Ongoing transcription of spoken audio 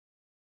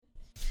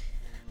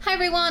Hi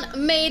everyone,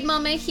 Maid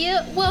Mama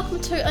here. Welcome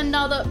to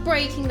another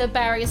Breaking the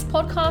Barriers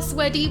podcast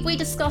where we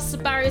discuss the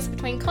barriers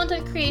between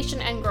content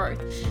creation and growth,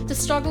 the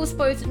struggles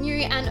both new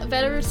and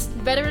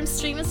veteran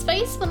streamers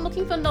face when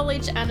looking for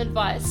knowledge and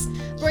advice.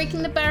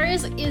 Breaking the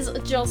Barriers is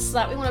just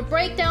that. We want to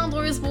break down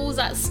those walls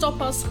that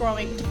stop us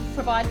growing to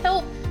provide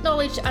help,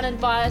 knowledge and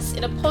advice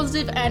in a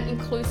positive and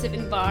inclusive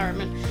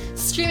environment.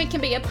 Streaming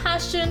can be a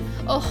passion,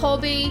 a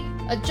hobby,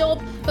 a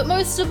job, but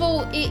most of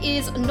all, it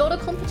is not a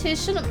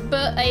competition,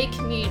 but a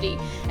community.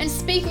 And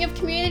speaking of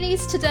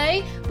communities,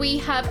 today we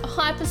have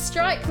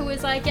Hyperstrike, who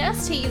is our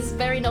guest. He is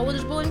very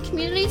knowledgeable in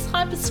communities.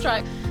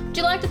 Hyperstrike, would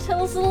you like to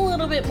tell us a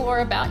little bit more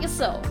about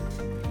yourself?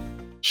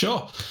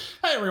 Sure.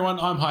 Hey everyone,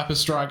 I'm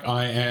Hyperstrike.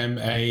 I am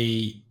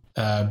a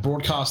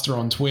broadcaster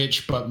on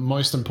Twitch, but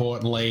most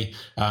importantly,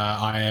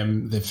 I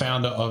am the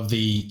founder of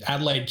the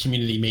Adelaide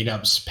Community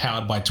Meetups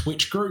powered by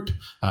Twitch group,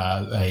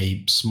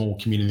 a small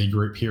community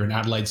group here in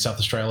Adelaide, South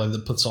Australia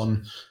that puts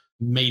on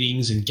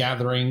meetings and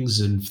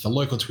gatherings and for the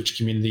local Twitch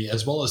community,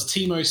 as well as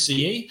Team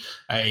OCE,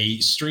 a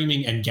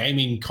streaming and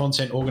gaming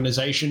content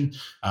organization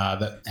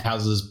that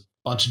houses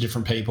bunch of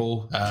different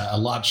people, a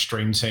large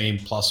stream team,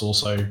 plus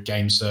also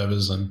game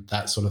servers and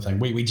that sort of thing.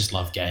 We just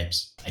love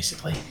games,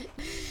 basically.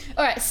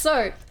 All right,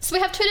 so we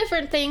have two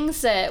different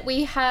things there.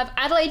 We have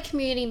Adelaide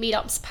Community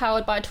Meetups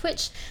powered by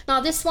Twitch.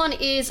 Now, this one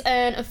is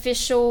an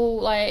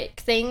official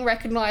thing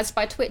recognized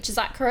by Twitch. Is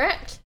that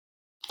correct?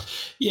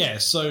 Yeah,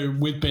 so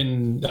we've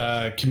been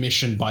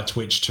commissioned by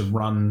Twitch to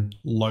run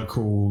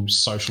local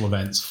social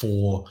events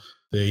for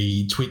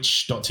the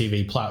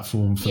Twitch.tv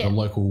platform for the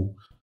local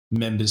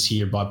members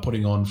here by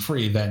putting on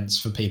free events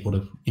for people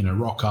to,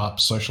 rock up,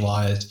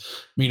 socialize,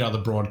 meet other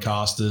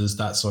broadcasters,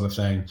 that sort of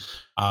thing.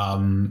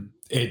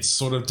 It's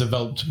sort of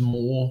developed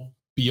more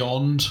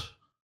beyond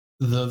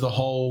the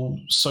whole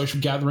social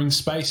gathering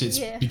space. It's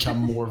become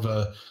more of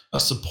a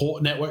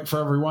support network for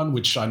everyone,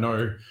 which I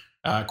know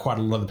quite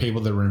a lot of the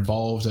people that are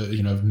involved,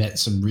 have met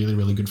some really,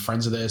 really good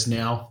friends of theirs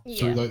now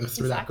through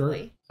that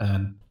group.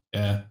 And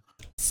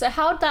so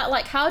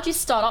how'd you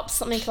start up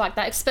something like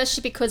that,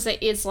 especially because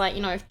it is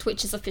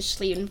Twitch is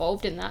officially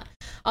involved in that?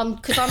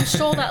 Because I'm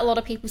sure that a lot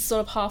of people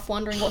sort of half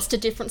wondering what's the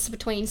difference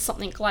between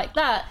something like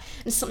that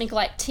and something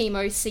like Team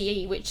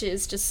OCE, which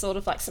is just sort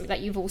of like something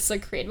that you've also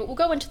created. But we'll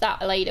go into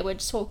that later. We're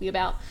just talking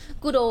about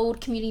good old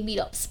community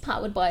meetups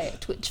powered by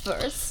Twitch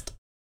first.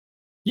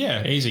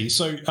 Yeah, easy.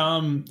 So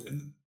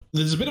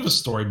there's a bit of a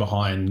story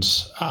behind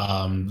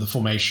the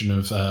formation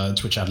of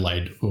Twitch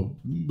Adelaide. Well,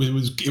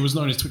 it was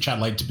known as Twitch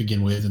Adelaide to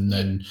begin with, and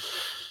then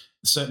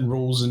certain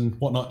rules and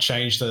whatnot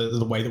changed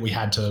the way that we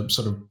had to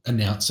sort of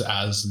announce it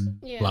as, and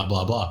blah,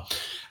 blah, blah.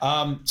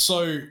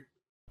 So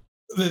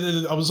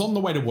I was on the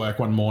way to work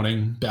one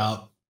morning,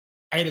 about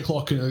 8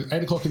 o'clock in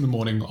the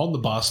morning, on the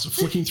bus,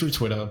 flicking through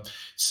Twitter,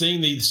 seeing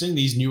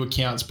these new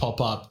accounts pop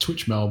up,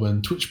 Twitch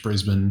Melbourne, Twitch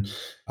Brisbane,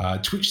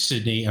 Twitch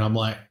Sydney, and I'm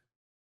like,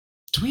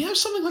 do we have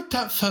something like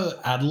that for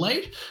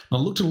Adelaide? And I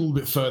looked a little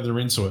bit further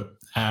into it,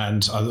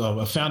 and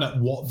I found out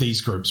what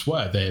these groups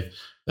were. They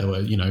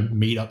were,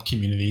 meetup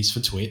communities for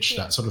Twitch,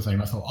 that sort of thing.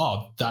 And I thought,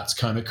 oh, that's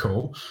kind of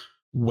cool.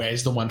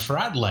 Where's the one for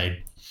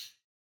Adelaide?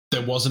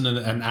 There wasn't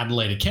an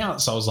Adelaide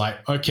account, so I was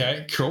like,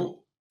 okay,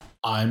 cool.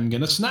 I'm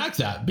going to snag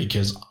that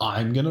because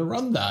I'm going to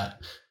run that.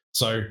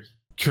 So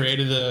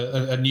created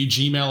a new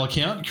Gmail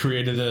account,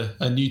 created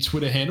a new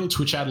Twitter handle,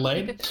 Twitch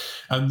Adelaide,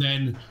 and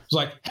then was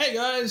like, hey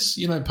guys,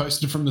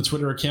 posted from the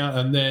Twitter account,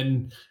 and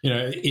then,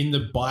 in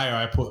the bio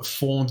I put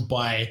formed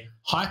by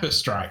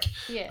Hyperstrike.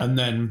 And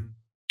then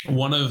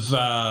one of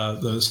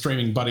the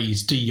streaming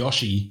buddies, D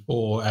Yoshi,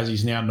 or as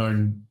he's now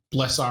known,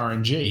 Bless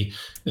RNG,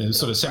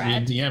 sort of sent me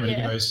a DM, and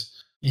he goes,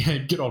 yeah,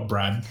 good old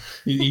Brad.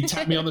 He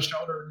tapped me on the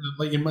shoulder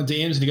in my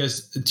DMs, and he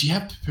goes, do you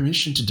have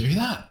permission to do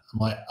that? I'm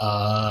like,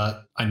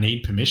 I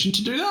need permission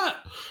to do that?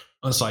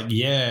 I was like,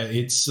 yeah,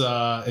 it's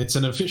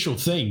an official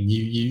thing.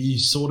 You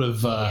sort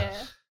of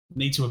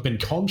need to have been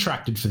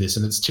contracted for this,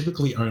 and it's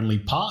typically only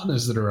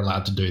partners that are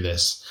allowed to do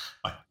this.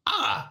 I'm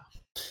like,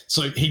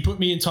 So he put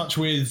me in touch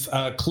with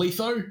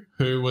Cletho,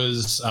 who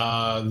was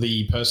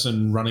the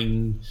person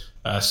running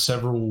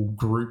several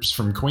groups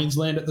from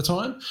Queensland at the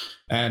time,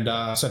 and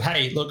said,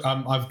 hey, look,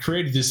 I've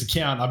created this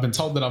account. I've been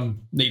told that I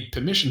need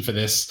permission for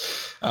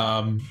this.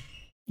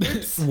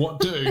 What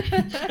do?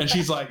 And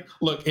she's like,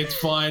 look, it's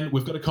fine.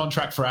 We've got a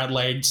contract for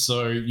Adelaide,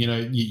 so,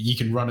 you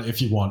can run it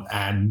if you want.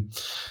 And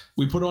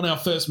we put on our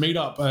first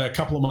meetup a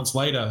couple of months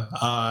later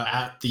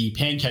at the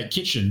Pancake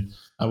Kitchen.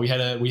 We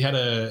had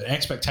a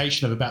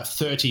expectation of about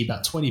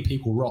 20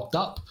 people rocked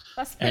up.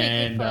 That's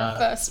pretty good for a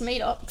first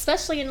meetup,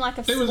 especially in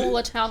a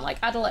smaller town like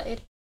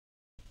Adelaide.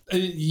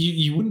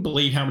 You wouldn't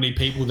believe how many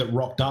people that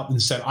rocked up and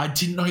said, I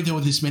didn't know there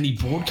were this many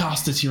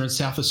broadcasters here in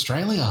South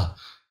Australia.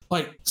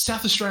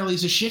 South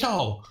Australia's a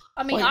shithole.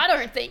 I mean, I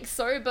don't think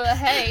so, but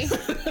hey,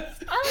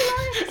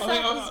 I like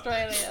South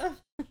Australia.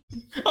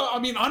 I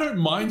mean, I don't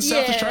mind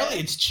South Australia.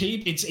 It's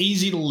cheap. It's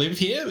easy to live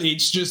here.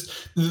 It's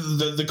just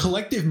the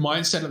collective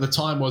mindset at the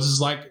time was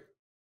like,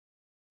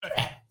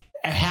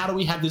 how do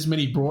we have this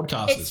many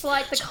broadcasters? It's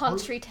like the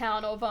country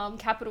town of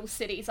capital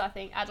cities. I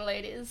think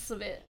Adelaide is a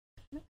bit.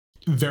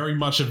 very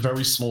much a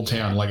very small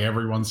town. Like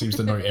everyone seems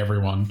to know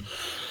everyone.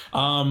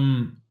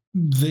 What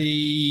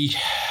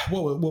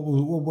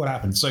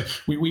happened? So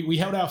we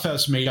held our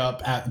first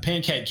meetup at the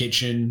Pancake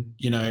Kitchen.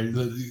 You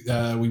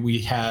know, we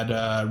had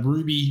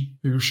Ruby,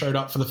 who showed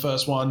up for the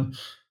first one.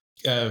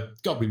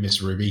 God, we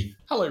miss Ruby.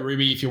 Hello,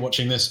 Ruby, if you're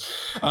watching this.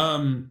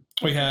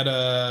 We had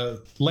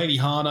Lady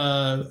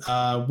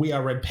Hana, We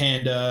Are Red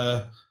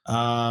Panda.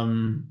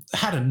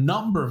 Had a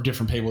number of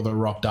different people that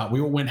rocked up.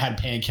 We all went and had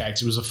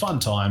pancakes. It was a fun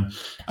time.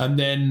 And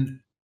then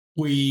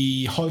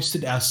we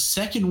hosted our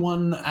second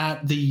one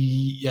at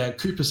the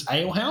Cooper's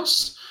Ale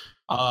House,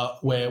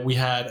 where we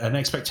had an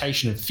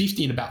expectation of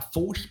 50 and about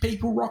 40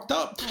 people rocked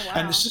up. Oh, wow.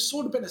 And it's just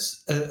sort of been a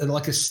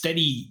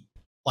steady,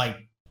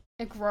 like,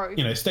 a growth,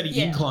 steady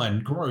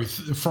incline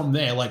growth from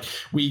there. Like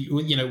we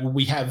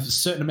have a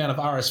certain amount of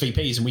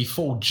RSVPs and we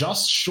fall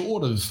just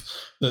short of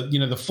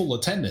the full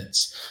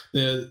attendance.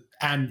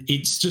 And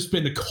it's just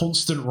been a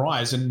constant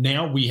rise. And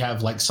now we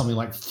have like something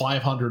like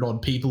 500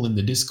 odd people in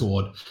the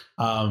Discord,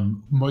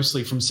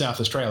 mostly from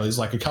South Australia. There's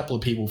like a couple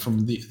of people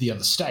from the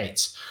other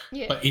states.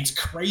 Yeah. But it's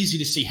crazy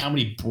to see how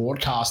many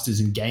broadcasters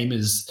and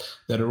gamers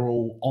that are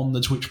all on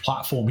the Twitch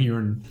platform here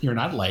in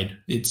Adelaide.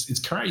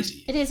 It's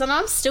crazy. It is. And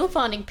I'm still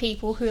finding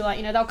people who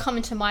they'll come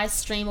into my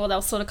stream or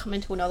they'll sort of come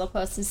into another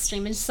person's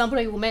stream and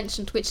somebody will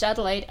mention Twitch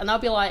Adelaide and I'll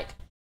be like,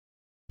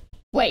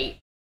 wait,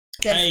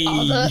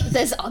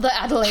 there's other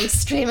Adelaide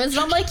streamers. And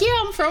I'm like,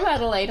 yeah, I'm from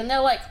Adelaide. And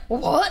they're like,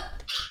 what?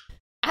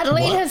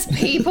 Adelaide has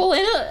people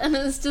in it? And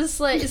it's just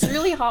like, it's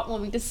really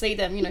heartwarming to see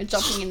them,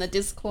 jumping in the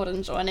Discord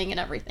and joining and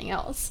everything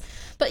else.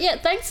 But yeah,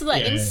 thanks for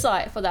that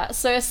insight for that.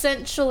 So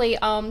essentially,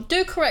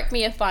 do correct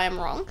me if I am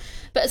wrong,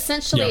 but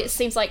essentially it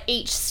seems like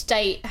each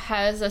state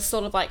has a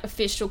sort of like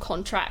official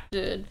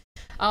contracted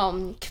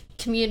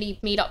community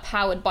meetup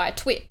powered by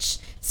Twitch.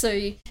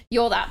 So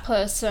you're that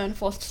person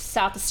for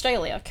South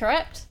Australia,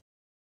 correct?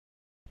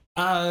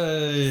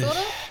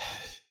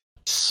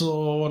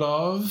 Sort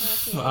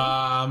of. Okay.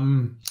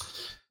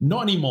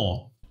 Not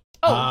anymore.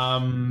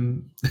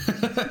 Oh.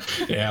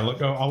 Yeah.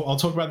 Look, I'll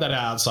talk about that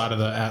outside of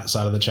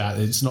the chat.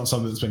 It's not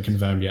something that's been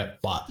confirmed yet,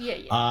 but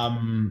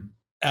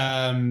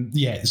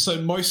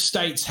So most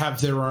states have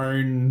their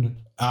own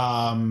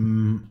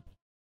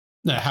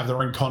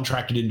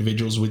contracted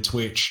individuals with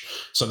Twitch,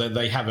 so that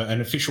they have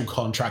an official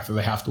contract that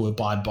they have to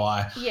abide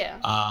by. Yeah.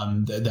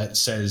 That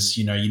says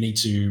you need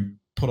to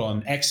put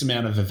on X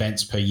amount of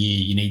events per year.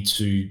 You need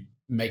to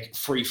make it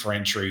free for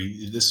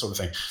entry, this sort of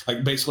thing.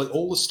 Like basically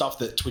all the stuff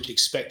that Twitch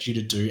expects you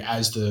to do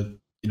as the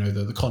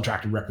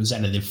contracted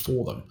representative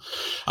for them.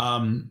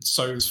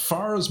 So as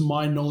far as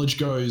my knowledge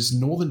goes,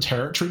 Northern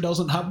Territory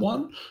doesn't have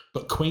one,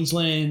 but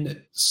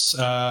Queensland,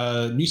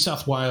 New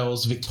South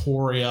Wales,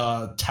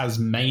 Victoria,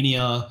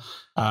 Tasmania,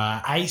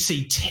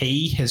 ACT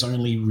has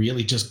only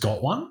really just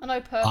got one. I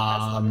know Perth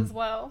has one as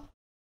well.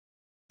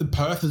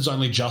 Perth has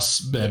only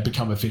just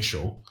become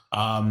official.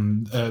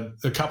 A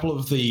couple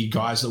of the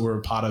guys that were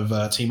a part of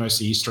Team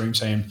OCE stream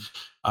team,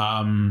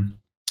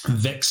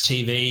 Vex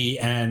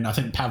TV and I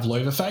think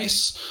Pavlova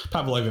Face.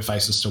 Pavlova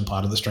Face is still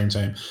part of the stream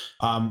team.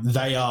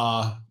 They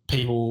are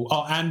people.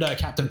 Oh, and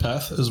Captain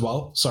Perth as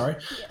well. Sorry,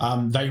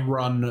 they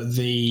run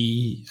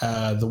the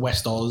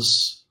West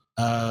Oz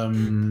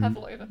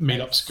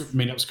meetups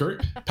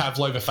group.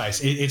 Pavlova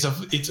Face. It's a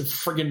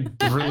friggin'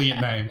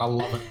 brilliant name. I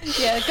love it.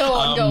 Yeah, go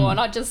on.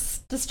 I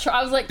just try.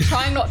 I was like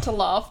trying not to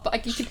laugh,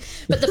 but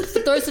for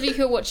those of you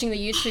who are watching the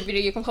YouTube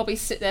video, you can probably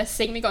sit there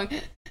seeing me going.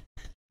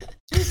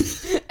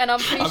 And I'm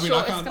pretty sure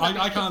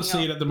I can't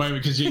see it at the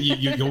moment because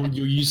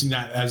you're using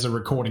that as a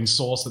recording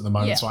source at the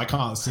moment, so I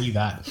can't see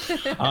that.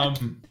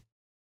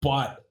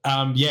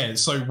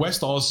 So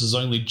West Oz has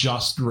only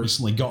just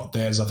recently got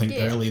theirs, I think,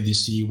 earlier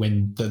this year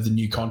when the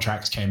new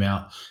contracts came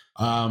out.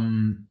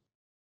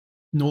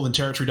 Northern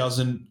Territory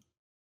doesn't.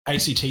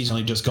 ACT's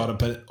only just got it,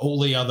 but all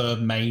the other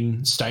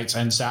main states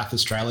and South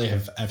Australia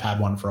have had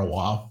one for a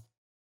while.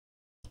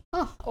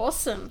 Oh,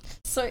 awesome.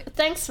 So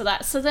thanks for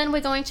that. So then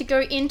we're going to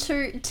go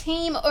into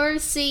Team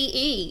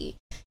OCE.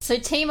 So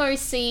Team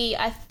OCE,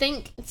 I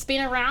think it's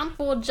been around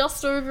for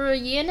just over a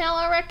year now,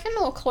 I reckon,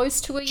 or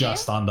close to a year.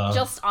 Just under.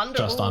 Just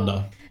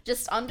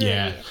under a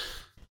year.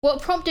 What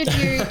prompted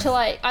you to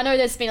I know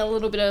there's been a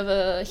little bit of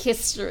a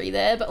history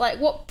there, but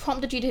what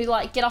prompted you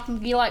to get up and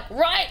be like,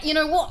 right, you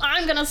know what,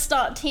 I'm going to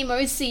start Team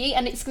OCE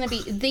and it's going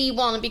to be the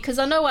one, because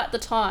I know at the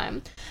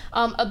time,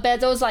 there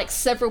was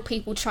several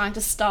people trying to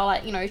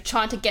start,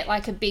 trying to get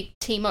a big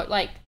team,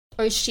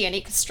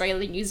 Oceanic,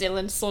 Australia, New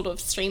Zealand sort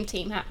of stream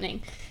team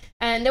happening.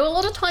 And there were a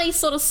lot of tiny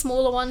sort of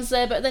smaller ones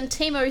there, but then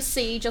Team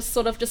OCE just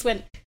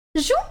went,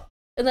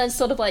 and then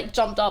sort of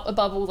jumped up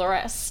above all the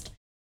rest.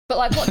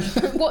 But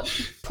what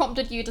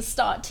prompted you to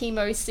start Team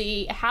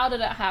OCE? How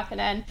did it happen?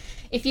 And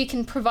if you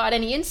can provide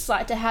any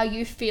insight to how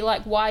you feel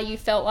why you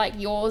felt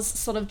yours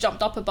sort of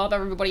jumped up above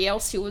everybody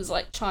else who was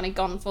trying to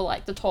gun for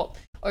the top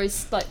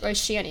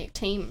Oceanic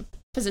team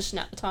position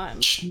at the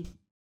time.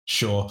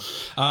 Sure.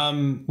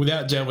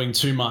 Without delving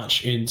too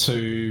much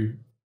into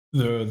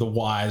the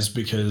whys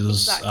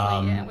because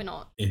Exactly. We're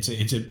not.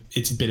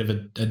 it's a bit of a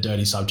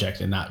dirty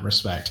subject in that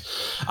respect.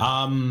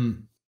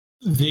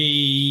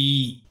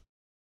 The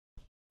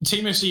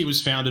Team OCE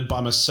was founded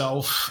by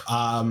myself,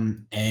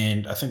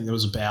 and I think there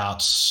was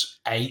about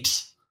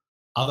 8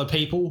 other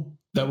people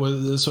that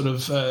were sort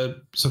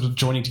of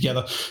joining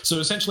together. So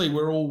essentially,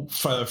 we're all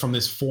from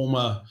this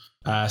former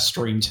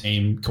stream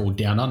team called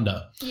Down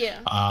Under.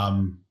 Yeah.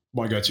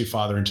 Won't go too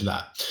farther into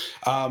that.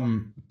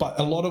 But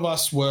a lot of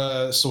us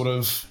were sort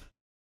of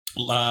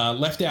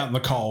left out in the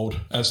cold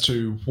as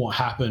to what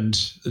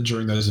happened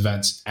during those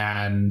events,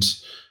 and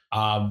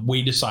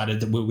we decided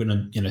that we were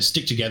going to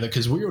stick together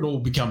because we would all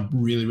become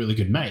really, really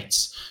good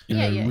mates,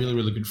 really,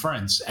 really good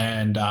friends,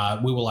 and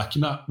we were like,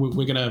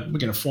 we're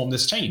gonna form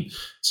this team.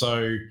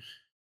 So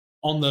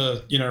on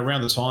the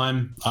around the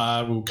time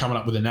we were coming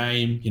up with a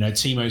name,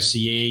 Team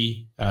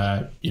OCE.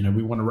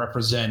 We want to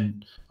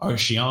represent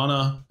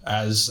Oceania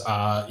as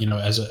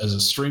as a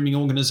streaming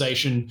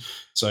organization.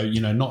 So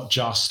not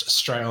just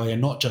Australia,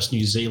 not just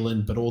New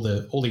Zealand, but all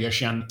the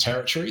Oceanic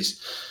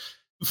territories.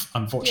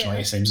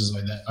 Unfortunately, It seems as though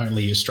that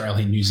only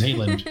Australia and New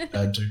Zealand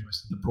do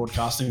most of the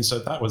broadcasting. So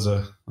that was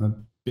a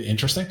bit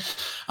interesting.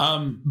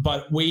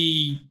 But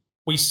we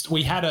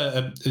had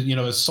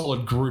a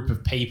solid group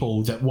of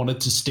people that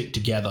wanted to stick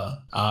together.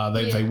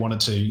 They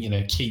wanted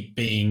to keep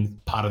being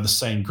part of the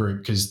same group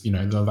because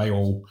they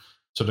all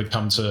sort of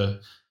come to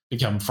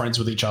become friends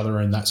with each other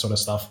and that sort of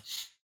stuff.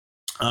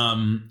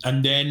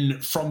 And then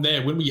from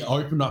there, when we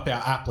opened up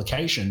our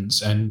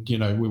applications and,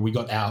 we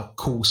got our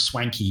cool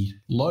swanky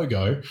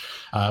logo,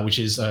 which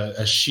is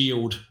a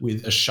shield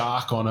with a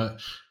shark on it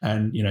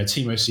and,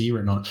 Team OCE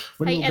written on it.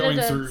 When we were going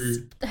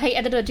through... Hey,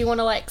 editor, do you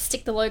want to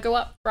stick the logo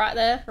up right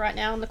there, right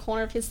now in the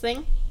corner of his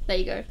thing? There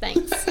you go.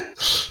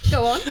 Thanks.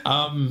 Go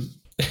on.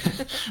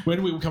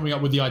 When we were coming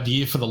up with the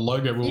idea for the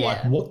logo, we were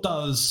like, what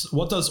does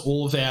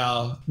all of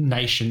our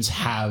nations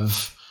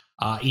have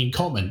in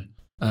common?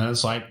 And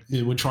it's like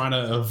we're trying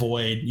to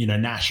avoid,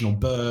 national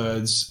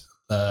birds,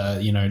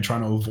 trying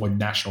to avoid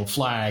national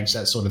flags,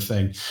 that sort of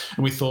thing.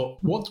 And we thought,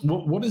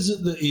 what is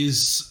it that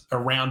is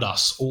around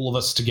us, all of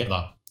us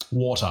together?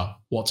 Water.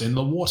 What's in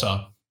the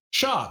water?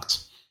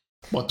 Sharks.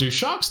 What do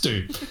sharks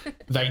do?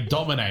 They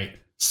dominate.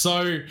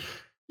 So,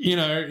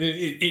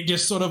 it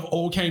just sort of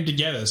all came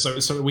together.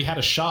 So we had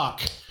a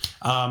shark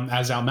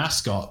as our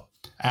mascot.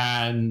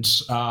 And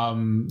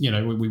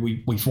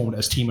we formed it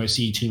as Team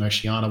OCE, Team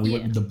Oceania. We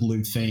went with the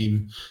blue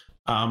theme.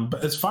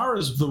 But as far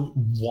as the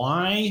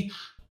why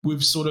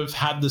we've sort of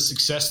had the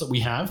success that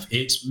we have,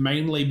 it's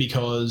mainly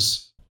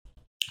because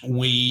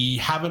we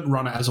haven't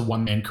run it as a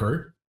one-man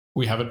crew.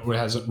 It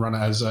hasn't run it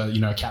as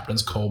a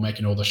captain's call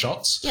making all the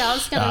shots. Yeah, I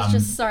was going to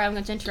sorry, I'm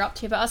going to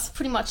interrupt you, but that's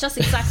pretty much just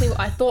exactly what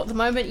I thought the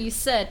moment you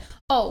said,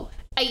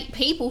 8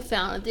 people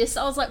founded this.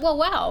 I was like, well,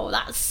 wow,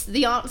 that's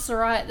the answer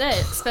right there,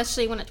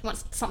 especially when it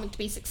wants something to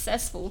be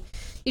successful.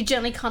 You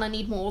generally kind of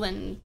need more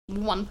than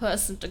one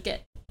person to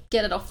get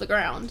it off the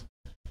ground.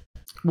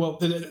 Well,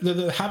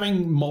 the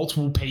having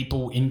multiple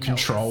people in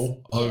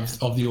control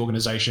of the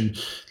organization,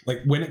 like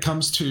when it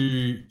comes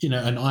to,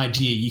 an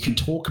idea, you can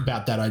talk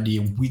about that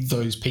idea with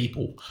those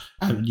people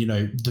and,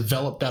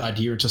 develop that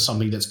idea into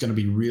something that's going to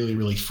be really,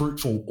 really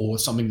fruitful or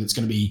something that's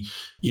going to be,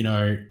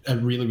 a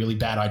really, really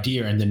bad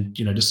idea and then,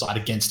 decide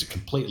against it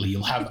completely.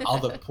 You'll have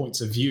other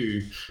points of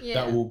view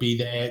that will be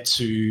there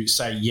to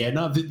say,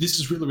 this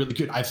is really, really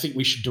good. I think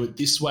we should do it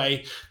this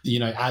way,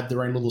 add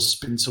their own little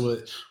spin to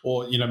it.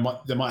 Or,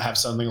 they might have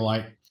something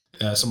like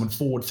someone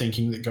forward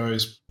thinking that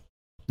goes,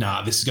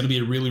 this is going to be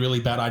a really,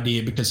 really bad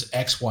idea because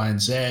X, Y, and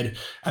Z.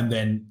 And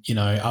then,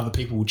 other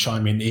people will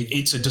chime in.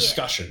 It's a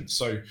discussion.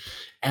 So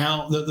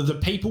the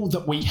people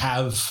that we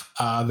have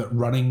that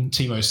running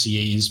Team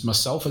OCE is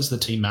myself as the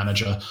team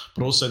manager,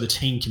 but also the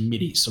team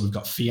committee. So we've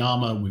got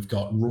Fiamma, we've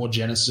got Raw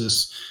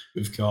Genesis,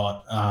 we've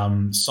got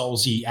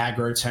Solzy,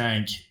 Agro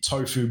Tank,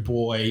 Tofu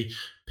Boy,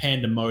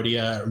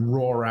 Pandamodia,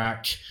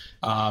 Rorak.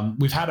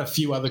 We've had a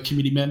few other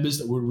committee members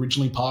that were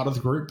originally part of the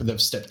group, but they've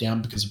stepped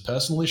down because of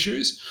personal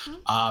issues.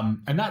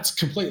 And that's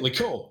completely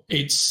cool.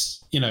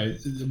 It's,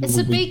 it's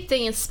a big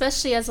thing,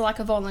 especially as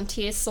a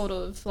volunteer sort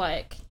of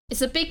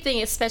it's a big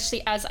thing,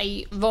 especially as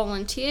a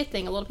volunteer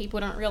thing. A lot of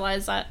people don't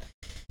realize that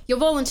you're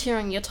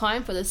volunteering your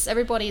time for this.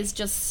 Everybody is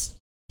just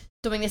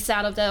doing this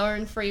out of their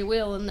own free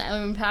will and their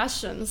own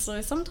passion. So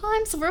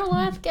sometimes real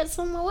life gets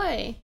in the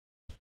way.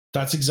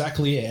 That's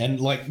exactly it. And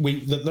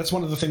that's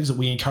one of the things that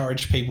we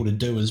encourage people to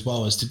do as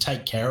well, is to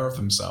take care of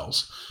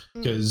themselves.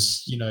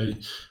 Because,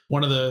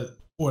 one of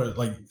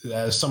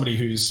the, somebody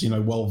who's,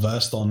 well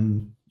versed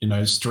on,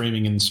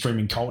 streaming and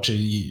streaming culture,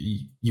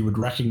 you would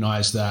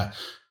recognize that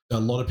a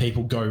lot of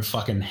people go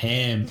fucking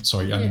ham.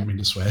 Sorry, I didn't mean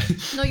to swear.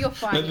 No, you're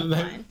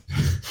fine.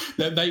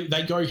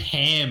 They go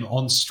ham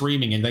on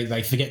streaming and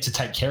they forget to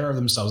take care of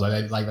themselves.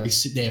 They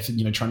sit there for,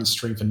 trying to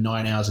stream for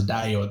 9 hours a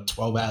day or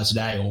 12 hours a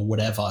day or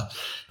whatever,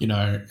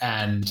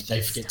 and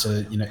they forget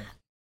to,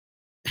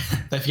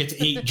 they forget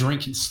to eat,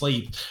 drink, and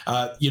sleep.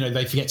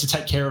 They forget to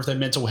take care of their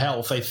mental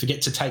health. They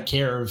forget to take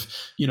care of,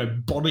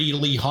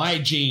 bodily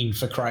hygiene,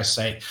 for Christ's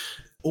sake.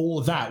 all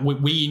of that,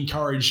 we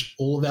encourage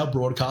all of our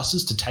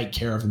broadcasters to take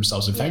care of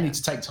themselves. If they need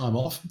to take time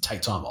off,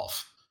 take time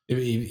off.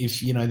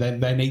 If you know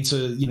they need to,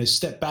 you know,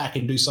 step back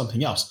and do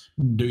something else,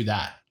 do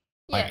that.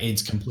 Like,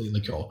 it's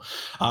completely cool.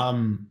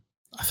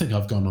 I think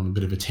I've gone on a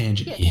bit of a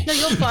tangent here. No,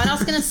 you're fine. I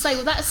was going to say,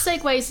 well, that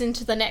segues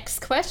into the next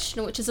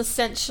question, which is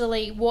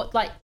essentially what,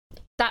 like,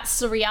 that's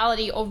the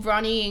reality of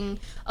running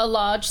a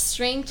large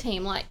stream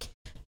team. Like,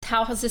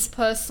 how has this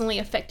personally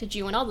affected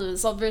you and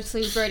others?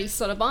 Obviously, we've already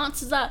sort of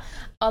answered that.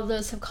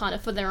 Others have kind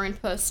of, for their own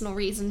personal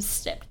reasons,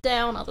 stepped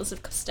down. Others have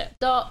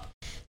stepped up.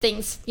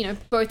 Things, you know,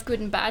 both good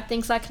and bad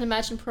things I can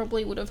imagine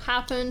probably would have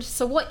happened.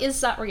 So what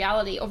is that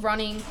reality of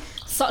running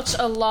such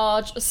a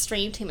large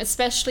stream team,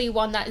 especially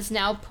one that is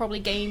now probably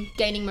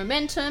gaining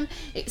momentum,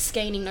 it's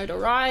gaining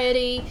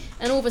notoriety,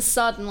 and all of a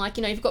sudden, like,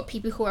 you know, you've got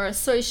people who are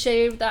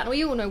associated with that, and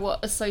we all know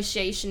what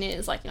association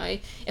is. Like, you know,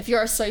 if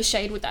you're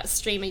associated with that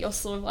streamer, you're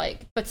sort of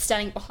like, but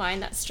standing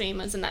behind that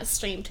streamer's and that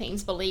stream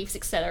team's beliefs,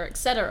 etc.,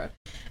 etc.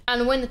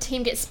 And when the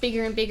team gets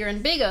bigger and bigger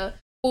and bigger,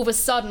 all of a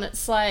sudden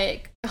it's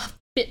like a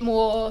bit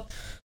more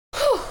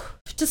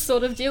to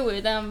sort of deal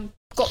with.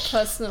 Got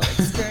personal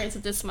experience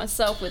of this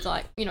myself with,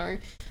 like, you know,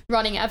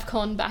 running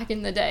Avcon back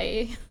in the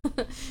day.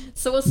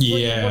 So what are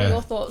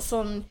your thoughts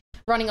on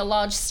running a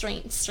large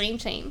stream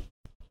team?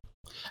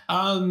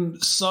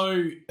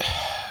 So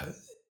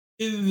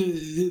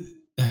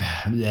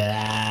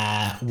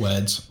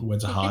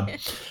words are hard.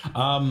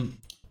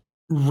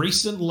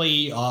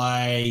 Recently,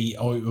 I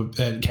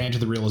came to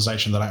the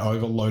realization that I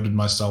overloaded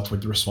myself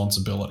with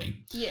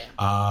responsibility.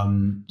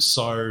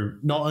 So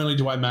not only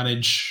do I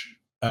manage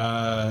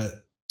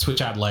Twitch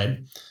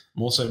Adelaide,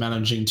 I'm also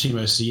managing Team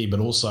OCE,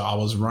 but also I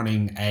was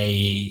running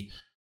a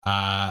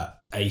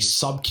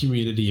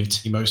sub-community of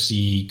Team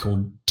OCE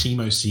called Team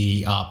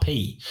OCE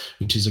RP,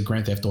 which is a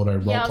Grand Theft Auto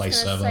roleplay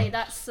server. Say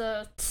that's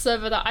a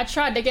server that I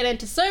tried to get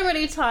into so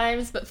many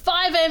times, but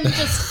FiveM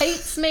just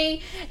hates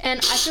me, and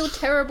I feel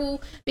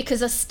terrible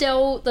because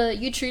Estelle, the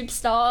YouTube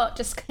star,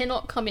 just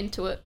cannot come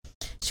into it.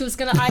 She was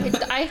gonna. I'm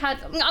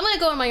gonna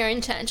go on my own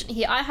tangent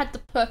here. I had the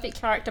perfect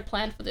character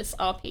plan for this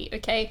RP.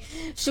 Okay,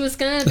 she was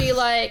gonna be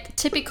like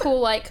typical,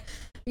 like,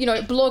 you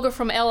know, blogger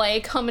from LA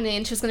coming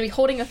in. She was going to be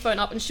holding her phone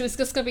up and she was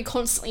just going to be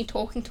constantly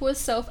talking to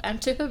herself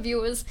and to her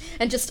viewers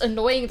and just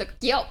annoying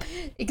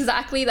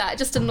exactly that,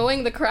 just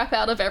annoying the crap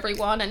out of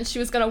everyone. And she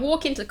was going to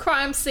walk into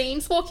crime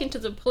scenes, walk into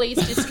the police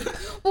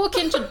district, walk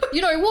into,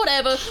 you know,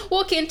 whatever,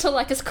 walk into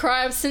like a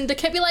crime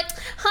syndicate, be like,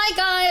 hi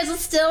guys, I'm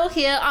still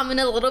here. I'm in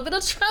a little bit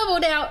of trouble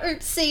now.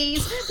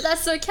 Oopsies. But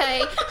that's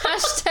okay.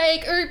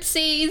 Hashtag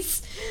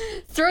oopsies.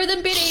 Throw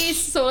them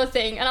biddies sort of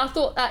thing. And I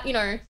thought that, you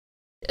know,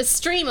 a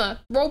streamer,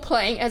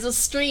 role-playing as a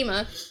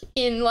streamer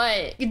in,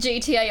 like,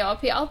 GTA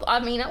RP. I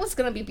mean, that was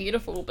going to be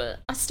beautiful, but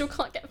I still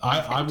can't get...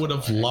 I would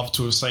have loved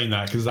to have seen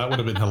that, because that would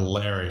have been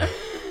hilarious.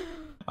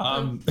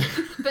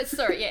 But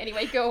sorry,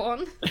 anyway, go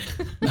on.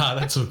 Nah,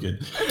 that's all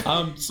good.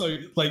 So,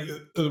 like,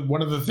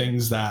 one of the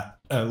things that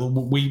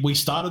we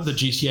started the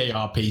GTA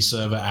RP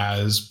server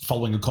as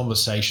following a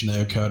conversation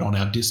that occurred on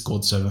our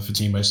Discord server for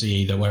Team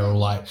OCE, that we're all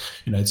like,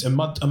 you know, it's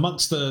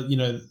amongst the, you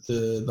know,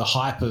 the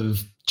hype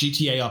of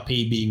GTA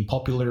RP being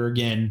popular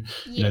again.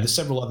 You know, there's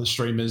several other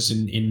streamers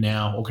in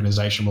our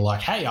organization were like,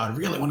 hey, I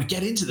really want to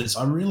get into this.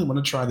 I really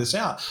want to try this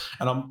out.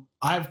 And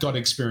I've got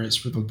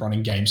experience with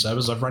running game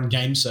servers. I've run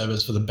game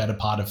servers for the better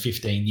part of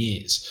 15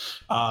 years.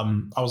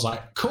 I was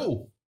like,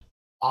 cool,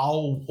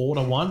 I'll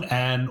order one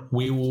and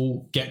we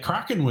will get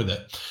cracking with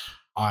it.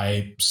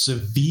 I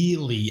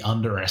severely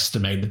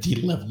underestimated the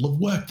level of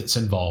work that's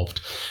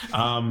involved.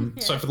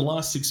 So for the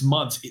last 6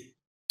 months,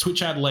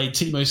 Twitch Adelaide,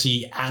 Team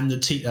OCE, and the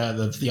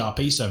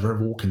RP server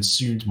have all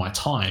consumed my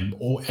time,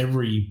 or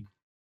every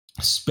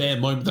spare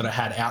moment that I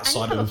had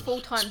outside and you have of a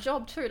full-time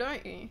job too,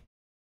 don't you?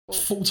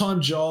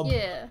 Full-time job.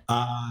 Yeah.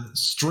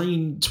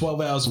 Stream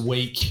 12 hours a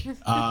week.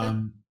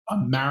 I'm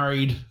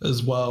married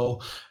as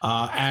well,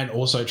 and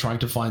also trying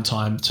to find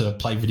time to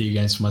play video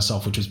games for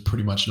myself, which is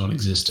pretty much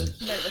non-existent.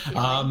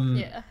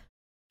 Yeah.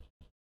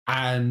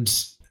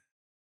 And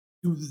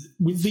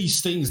with these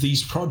things,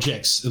 these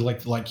projects,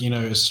 like, you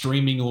know, a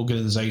streaming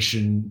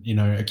organization, you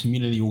know, a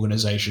community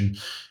organization,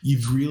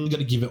 you've really got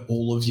to give it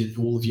all of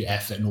your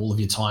effort and all of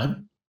your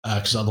time,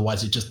 because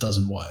otherwise it just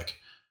doesn't work.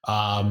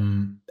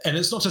 And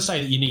it's not to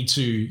say that you need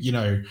to, you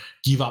know,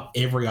 give up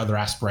every other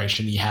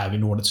aspiration you have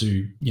in order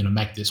to, you know,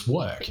 make this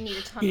work. But you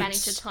need to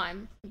manage your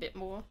time a bit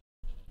more.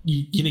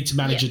 You need to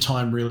manage your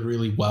time really,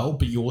 really well,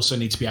 but you also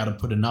need to be able to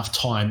put enough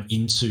time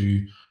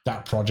into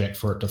that project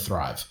for it to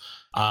thrive.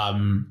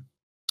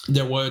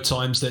 There were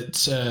times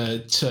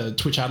that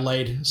Twitch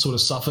Adelaide sort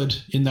of suffered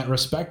in that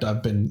respect.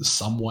 I've been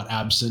somewhat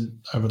absent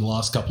over the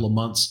last couple of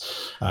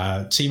months.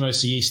 Team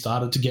OCE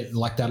started to get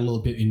like that a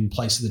little bit in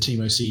place of the Team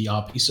OCE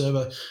RP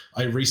server.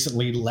 I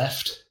recently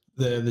left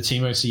the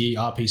Team OCE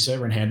RP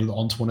server and handed it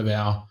on to one of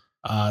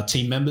our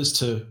team members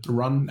to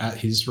run at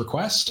his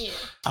request.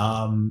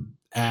 Yeah.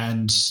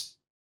 And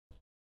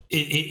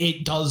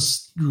it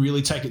does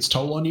really take its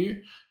toll on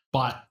you.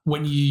 But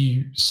when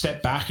you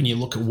step back and you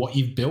look at what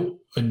you've built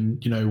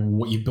and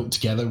what you've built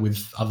together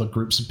with other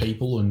groups of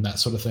people and that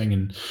sort of thing,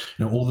 and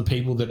all the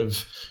people that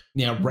have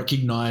now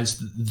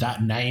recognized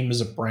that name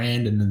as a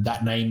brand and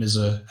that name as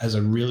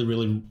a really,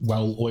 really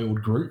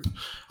well-oiled group.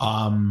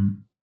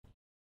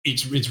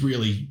 It's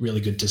really,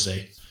 really good to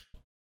see.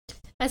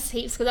 That's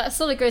heaps, because that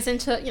sort of goes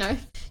into,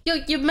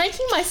 you're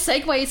making my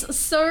segues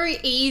so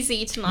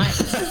easy tonight.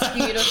 This is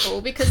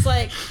beautiful, because,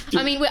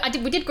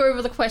 we did go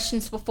over the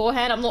questions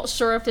beforehand. I'm not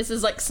sure if this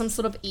is, some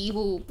sort of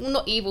evil, well,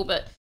 not evil,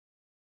 but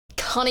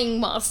cunning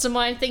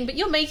mastermind thing, but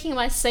you're making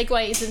my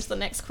segues into the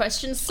next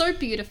question so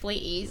beautifully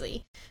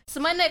easy. So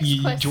my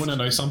next question... Do you want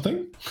to know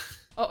something?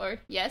 Uh-oh,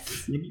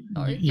 yes.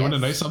 You want to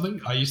know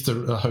something? I used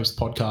to host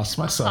podcasts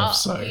myself,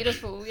 so...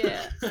 Beautiful,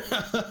 yeah.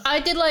 I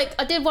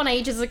did one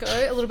ages ago,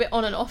 a little bit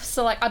on and off,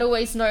 so, I'd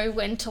always know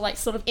when to,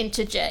 sort of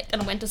interject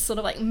and when to sort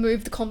of,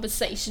 move the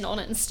conversation on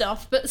it and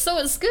stuff. But, so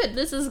it's good.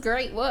 This is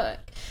great work.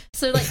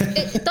 So, it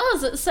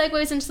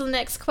segues into the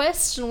next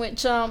question,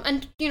 which,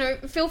 and,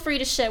 feel free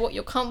to share what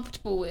you're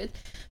comfortable with.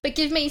 But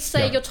give me,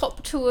 say, your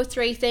top 2 or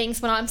 3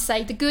 things when I'm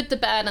saying the good, the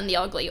bad, and the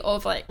ugly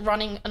of,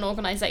 running an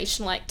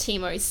organization like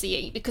Team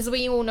OCE. Because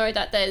we all know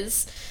that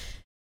there's...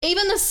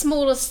 Even the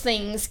smallest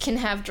things can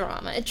have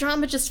drama.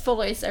 Drama just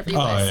follows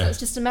everywhere, so it's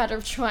just a matter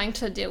of trying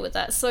to deal with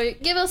that. So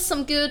give us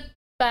some good,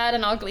 bad,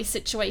 and ugly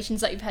situations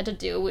that you've had to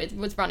deal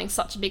with running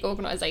such a big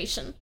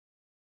organization.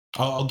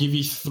 I'll give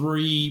you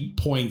 3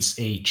 points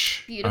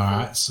each. Beautiful. All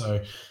right,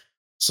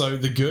 so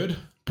the good,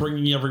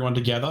 bringing everyone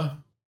together.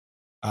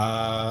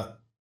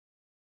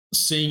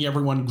 Seeing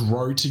everyone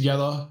grow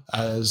together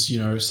as,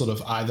 sort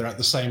of either at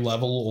the same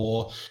level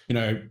or,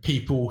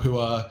 people who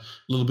are a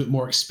little bit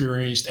more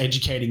experienced,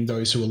 educating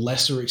those who are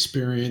lesser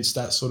experienced,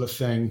 that sort of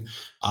thing.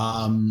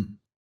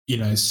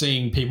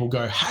 Seeing people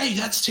go, hey,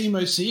 that's Team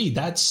OCE.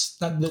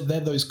 They're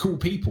those cool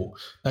people.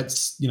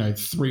 That's,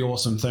 3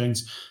 awesome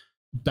things.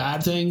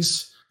 Bad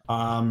things,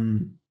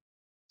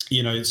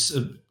 it's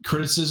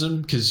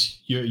criticism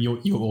because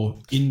you're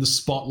in the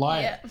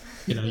spotlight.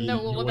 Yeah. Know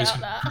all about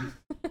that.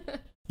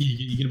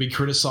 You're going to be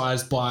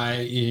criticized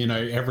by,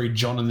 every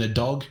John and their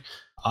dog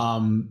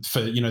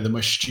for, the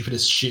most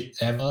stupidest shit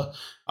ever.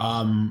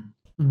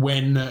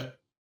 When,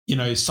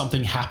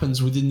 something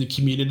happens within the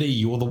community,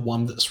 you're the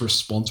one that's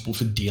responsible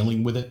for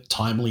dealing with it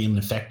timely and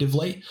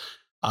effectively.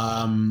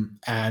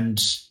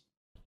 And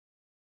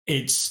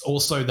it's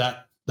also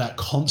that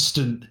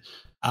constant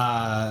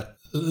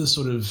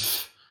sort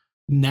of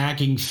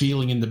nagging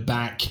feeling in the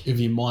back of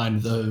your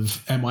mind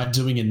of, am I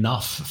doing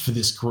enough for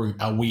this group?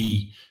 Are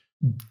we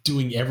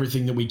doing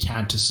everything that we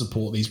can to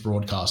support these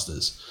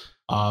broadcasters?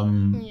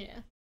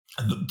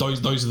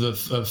 Those are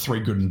the 3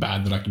 good and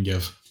bad that I can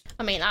give.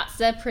 I mean,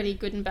 they're pretty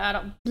good and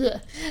bad.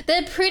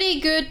 They're pretty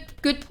good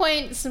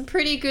points and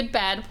pretty good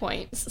bad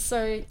points.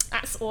 So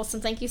that's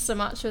awesome. Thank you so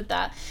much for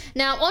that.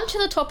 Now, onto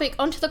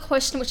the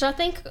question, which I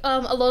think a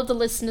lot of the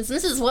listeners, and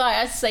this is why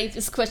I saved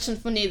this question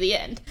for near the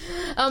end.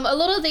 A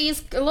lot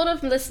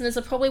of listeners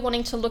are probably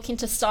wanting to look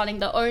into starting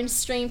their own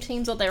stream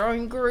teams or their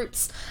own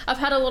groups. I've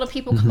had a lot of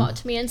people come up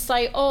to me and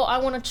say, oh, I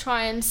want to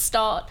try and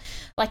start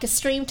a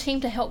stream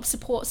team to help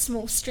support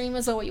small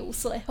streamers, or we all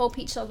sort of help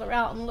each other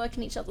out and lurk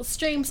in each other's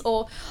streams,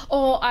 or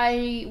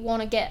I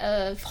want to get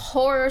a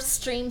horror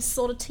stream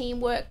sort of team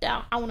worked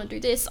out. I want to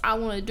do this, I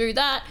want to do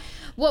that.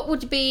 What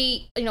would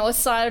be,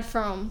 aside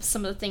from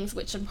some of the things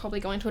which I'm probably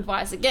going to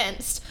advise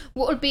against,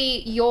 what would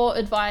be your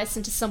advice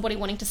into somebody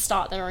wanting to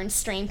start their own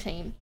stream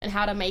team and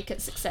how to make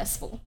it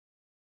successful?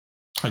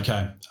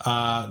 Okay.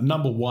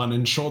 Number 1,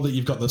 ensure that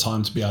you've got the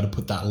time to be able to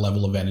put that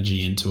level of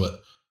energy into it.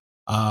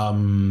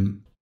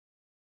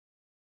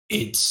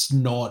 It's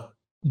not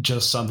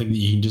just something that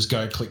you can just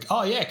go click,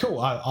 oh yeah, cool,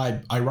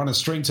 I run a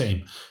stream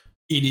team.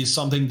 It is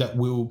something that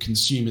will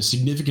consume a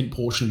significant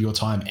portion of your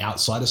time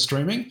outside of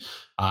streaming.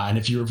 And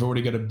if you've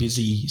already got a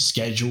busy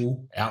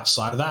schedule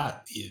outside of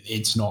that,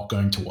 it's not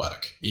going to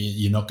work.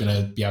 You're not going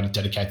to be able to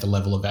dedicate the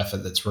level of effort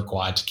that's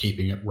required to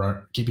keeping it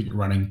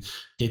running,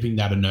 keeping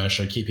that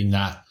inertia, keeping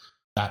that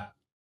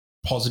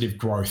positive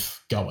growth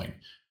going.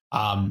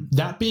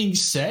 That being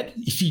said,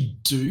 if you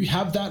do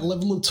have that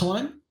level of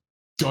time,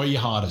 go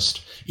your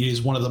hardest. It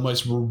is one of the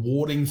most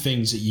rewarding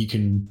things that you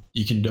can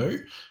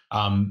do,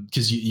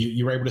 because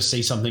you're able to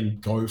see something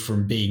go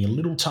from being a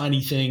little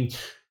tiny thing,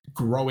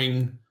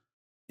 growing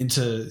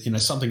into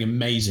something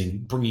amazing,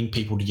 bringing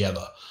people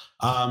together.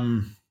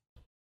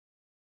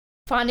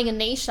 Finding a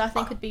niche, I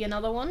think, would be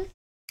another one.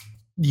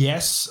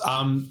 Yes,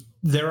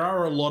 there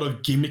are a lot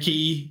of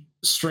gimmicky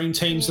stream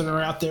teams that are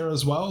out there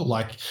as well,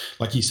 like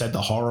you said, the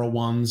horror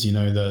ones,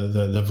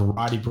 the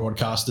variety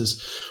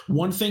broadcasters.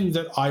 One thing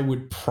that I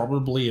would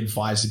probably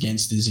advise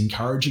against is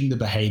encouraging the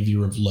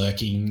behavior of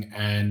lurking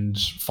and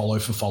follow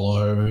for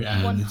follow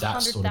and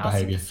that sort of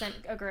behavior. 100%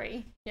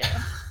 agree.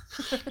 Yeah.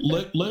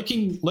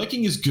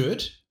 Lurking is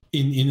good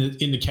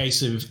in the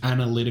case of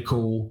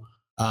analytical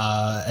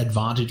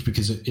advantage,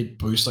 because it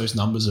boosts those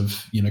numbers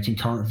of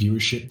concurrent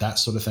viewership, that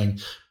sort of thing,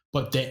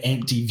 but they're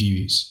empty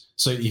views.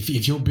 So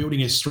if you're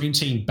building a stream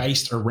team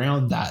based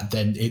around that,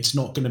 then it's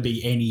not going to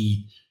be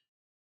any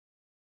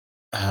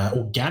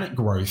organic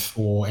growth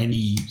or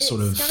any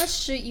sort of. It's gonna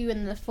shoot you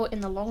in the foot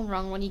in the long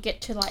run when you get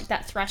to like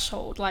that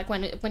threshold. Like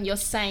when you're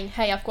saying,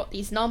 "Hey, I've got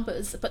these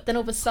numbers," but then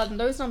all of a sudden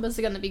those numbers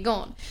are gonna be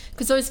gone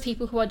because those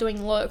people who are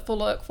doing lurk,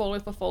 follow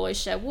for follow,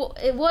 share,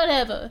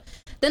 whatever,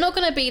 they're not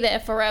gonna be there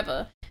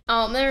forever.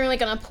 They're only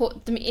going to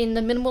put them in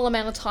the minimal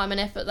amount of time and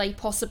effort they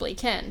possibly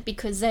can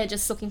because they're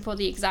just looking for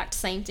the exact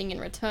same thing in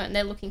return.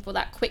 They're looking for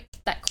that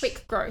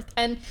quick growth.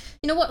 And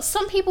you know what?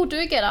 Some people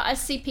do get it. I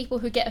see people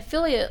who get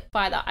affiliate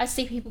by that. I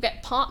see people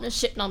get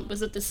partnership numbers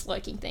with this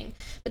lurking thing.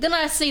 But then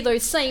I see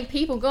those same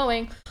people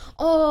going,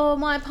 "Oh,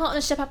 my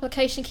partnership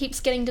application keeps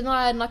getting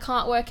denied and I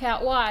can't work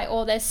out why."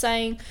 Or they're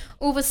saying,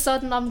 "All of a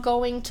sudden I'm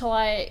going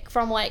to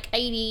from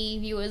 80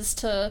 viewers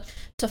to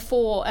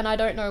 4 and I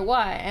don't know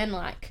why." And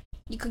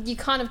you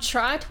kind of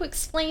try to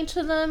explain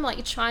to them,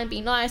 you try and be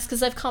nice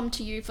because they've come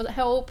to you for the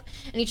help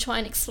and you try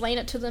and explain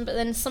it to them, but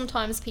then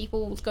sometimes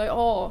people go,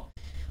 "Oh,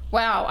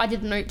 wow, I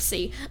did an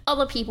oopsie."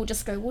 Other people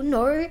just go, "Well,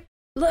 no,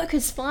 lurking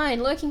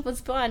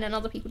was fine," and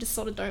other people just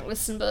sort of don't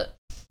listen. But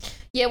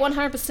yeah,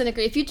 100%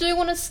 agree. If you do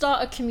want to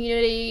start a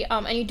community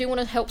and you do want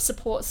to help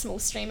support small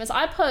streamers,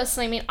 I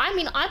personally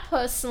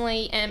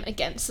am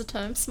against the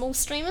term small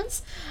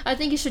streamers. I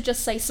think you should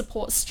just say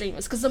support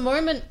streamers because the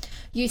moment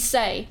you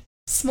say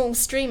small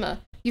streamer,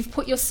 you've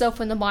put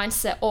yourself in the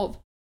mindset of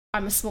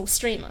I'm a small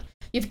streamer.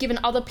 You've given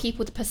other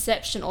people the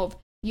perception of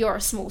you're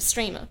a small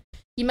streamer.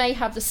 You may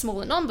have the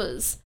smaller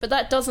numbers, but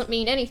that doesn't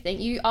mean anything.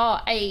 You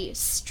are a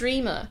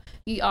streamer.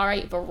 You are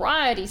a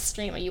variety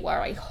streamer. You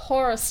are a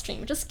horror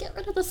streamer. Just get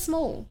rid of the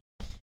small.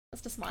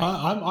 That's just my.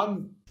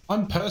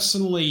 I'm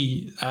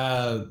personally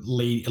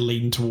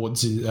leaning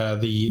towards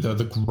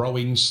the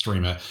growing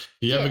streamer. If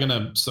you're ever going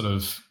to sort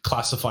of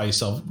classify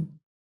yourself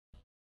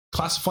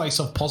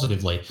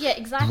positively. Yeah,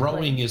 exactly.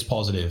 Growing is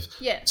positive.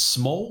 Yeah.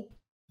 Small,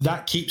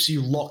 that keeps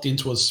you locked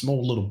into a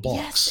small little box.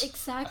 Yes,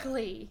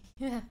 exactly.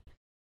 Yeah.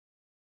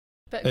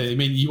 But I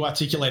mean, you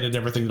articulated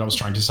everything that I was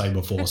trying to say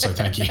before, so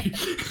thank you.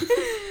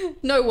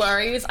 No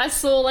worries. I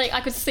saw,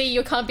 I could see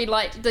you can't be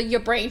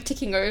your brain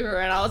ticking over,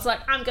 and I was like,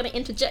 I'm going to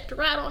interject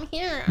right on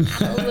here and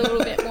add a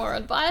little bit more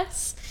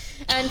advice.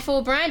 And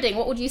for branding,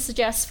 what would you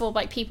suggest for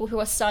people who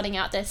are starting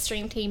out their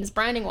stream teams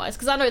branding wise?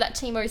 Because I know that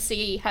Team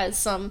OCE has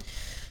some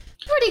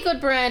pretty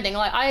good branding.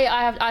 I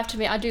have to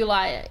admit, I do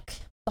like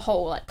the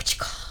whole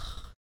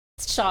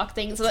shark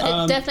things.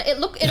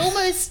 It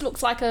almost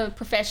looks like a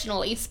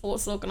professional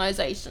esports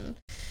organization,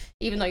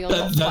 even though you're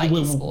not playing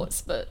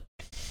esports. But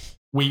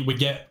we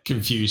get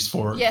confused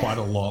for it quite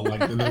a lot.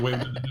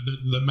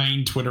 The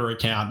main Twitter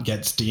account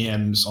gets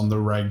DMs on the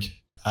reg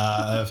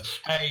of,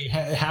 "Hey,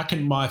 how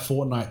can my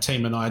Fortnite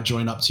team and I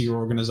join up to your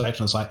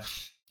organization?" It's like,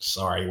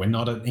 sorry, we're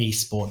not an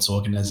esports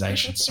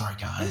organization. Sorry,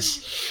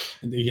 guys.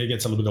 It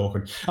gets a little bit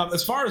awkward.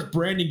 As far as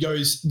branding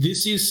goes,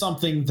 this is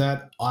something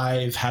that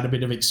I've had a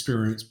bit of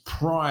experience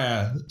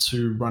prior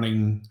to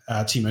running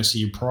Team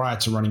OCU, prior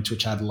to running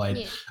Twitch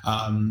Adelaide.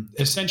 Yeah.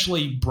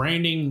 Essentially,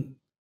 branding,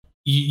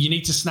 you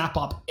need to snap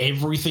up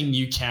everything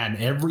you can,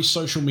 every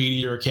social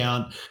media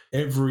account,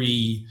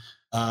 every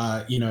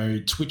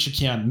Twitch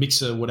account,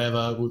 Mixer,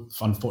 whatever.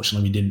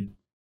 Unfortunately, we didn't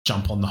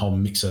jump on the whole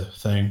Mixer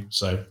thing,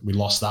 so we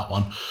lost that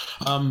one.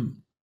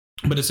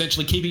 But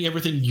essentially keeping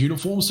everything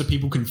uniform so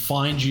people can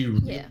find you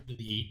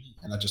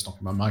and I just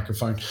knocked my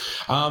microphone.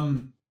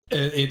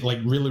 It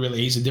really,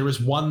 really easy. There is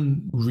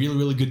one really,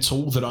 really good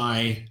tool that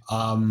I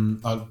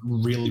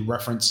really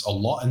reference a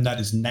lot, and that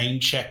is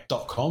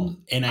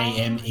namecheck.com,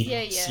 namechk.com.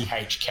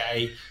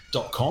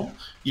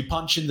 You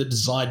punch in the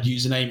desired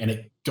username and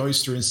it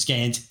goes through and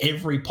scans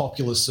every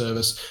popular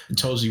service and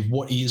tells you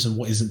what is and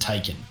what isn't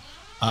taken.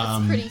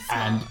 That's pretty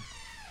smart. And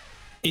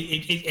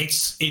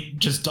it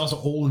just does it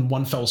all in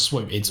one fell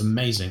swoop. It's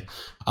amazing.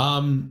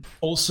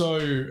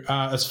 Also,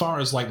 as far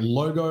as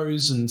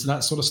logos and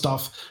that sort of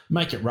stuff,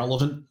 make it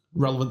relevant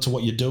to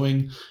what you're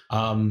doing.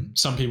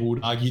 Some people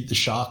would argue the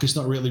shark is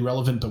not really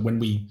relevant,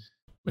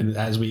 but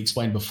as we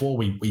explained before,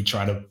 we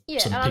try to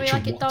sort of picture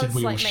it does did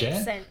we all make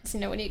share. sense,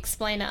 when you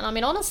explain it. And I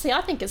mean, honestly,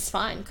 I think it's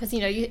fine because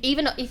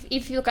even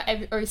if you look at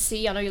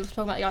OC, I know you're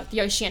talking about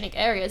the oceanic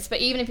areas, but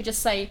even if you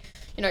just say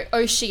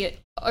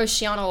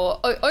Oceania or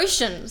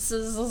oceans,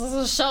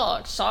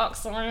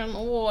 sharks are in the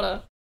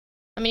water.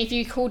 I mean, if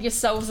you called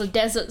yourselves a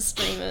desert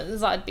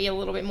streamers, I'd be a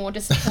little bit more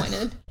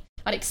disappointed.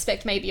 I'd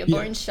expect maybe a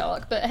bone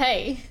shark, but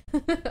hey.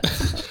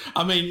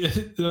 I mean,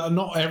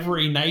 not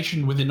every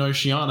nation within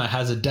Oceania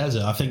has a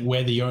desert. I think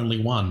we're the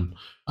only one,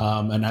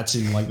 and that's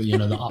in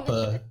the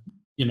upper,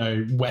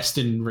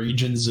 western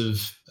regions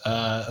of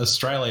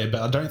Australia.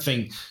 But I don't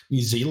think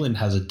New Zealand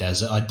has a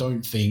desert. I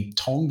don't think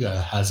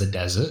Tonga has a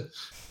desert,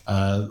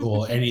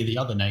 or any of the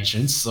other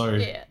nations. So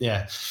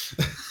yeah.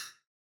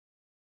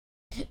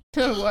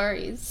 No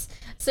worries.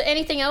 So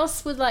anything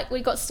else with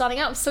we got starting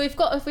up? So we've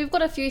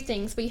got a few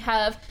things. We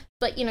have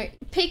But, you know,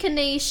 pick a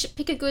niche,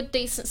 pick a good,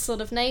 decent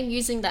sort of name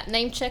using that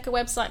name checker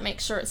website, make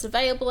sure it's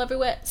available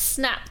everywhere,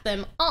 snap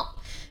them up.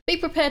 Be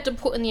prepared to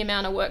put in the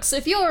amount of work. So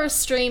if you're a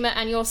streamer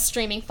and you're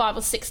streaming 5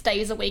 or 6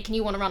 days a week and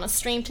you want to run a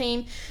stream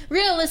team,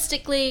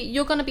 realistically,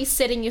 you're going to be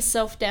setting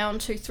yourself down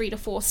to 3 to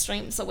 4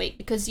 streams a week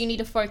because you need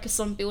to focus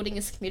on building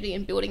this community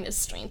and building this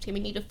stream team.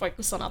 You need to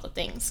focus on other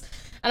things.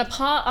 And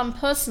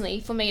personally,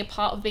 for me, a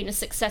part of being a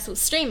successful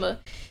streamer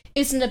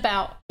isn't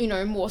about, you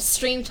know, more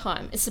stream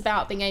time. It's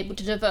about being able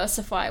to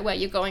diversify where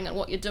you're going and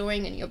what you're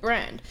doing and your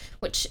brand,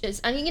 which is,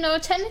 and you know,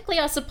 technically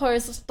I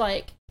suppose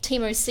like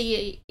Team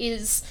OC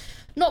is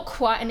not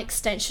quite an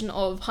extension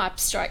of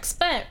Hyperstrike's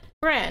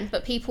brand,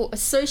 but people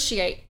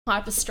associate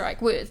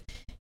Hyperstrike with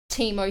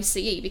Team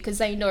OCE because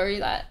they know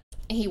that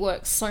he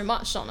works so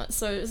much on it.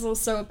 So it's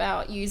also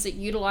about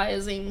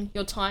utilizing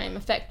your time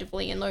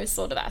effectively in those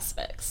sort of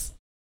aspects.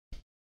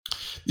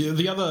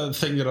 The other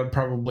thing that I'd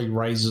probably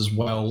raise as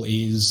well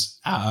is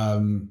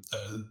the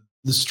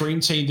stream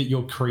team that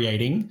you're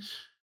creating,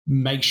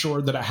 make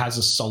sure that it has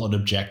a solid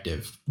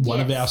objective. One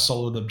of our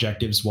solid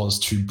objectives was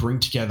to bring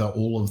together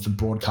all of the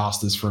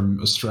broadcasters from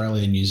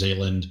Australia, New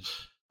Zealand,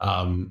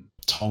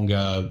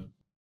 Tonga,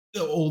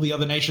 all the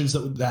other nations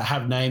that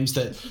have names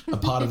that are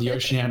part of the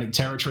oceanic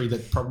territory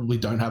that probably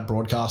don't have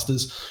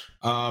broadcasters.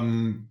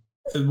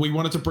 We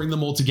wanted to bring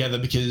them all together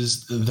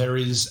because there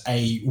is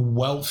a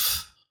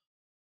wealth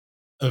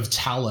of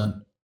talent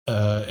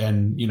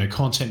and, you know,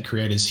 content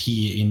creators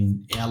here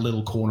in our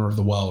little corner of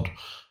the world.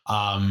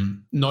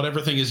 Not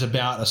everything is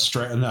about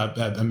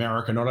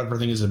America. Not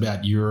everything is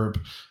about Europe.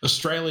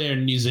 Australia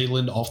and New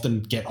Zealand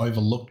often get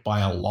overlooked by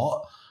a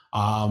lot.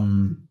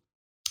 And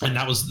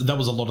that was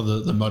a lot of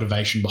the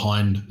motivation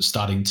behind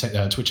starting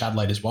Twitch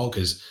Adelaide as well,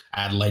 because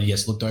Adelaide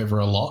gets looked over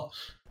a lot.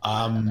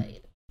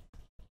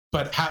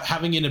 But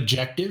having an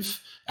objective,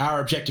 our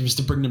objective is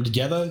to bring them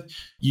together.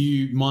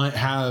 You might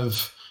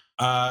have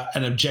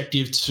an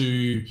objective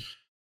to,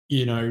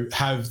 you know,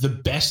 have the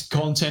best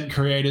content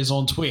creators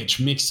on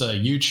Twitch, Mixer,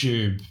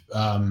 YouTube,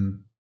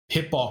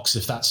 Hitbox,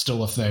 if that's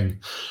still a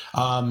thing.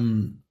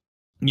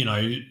 You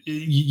know,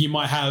 you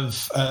might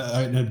have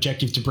an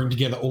objective to bring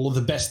together all of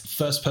the best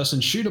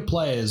first-person shooter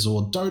players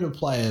or Dota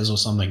players or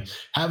something.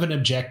 Have an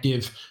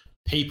objective.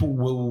 People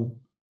will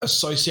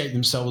associate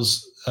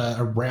themselves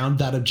around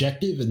that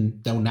objective,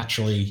 and they'll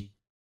naturally,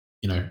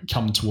 you know,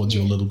 come towards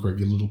your little group,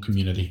 your little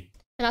community.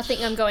 And I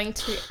think I'm going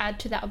to add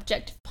to that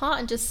objective part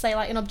and just say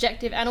like an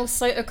objective and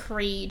also a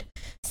creed.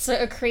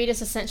 So a creed is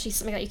essentially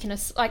something that you can,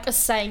 like a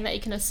saying that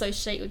you can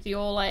associate with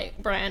your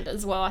like brand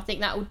as well. I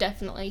think that will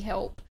definitely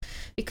help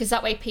because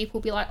that way people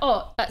will be like,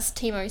 oh, that's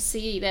Team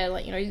OCE. They're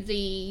like, you know,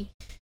 the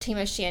Team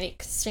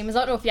Oceanic streamers.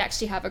 I don't know if you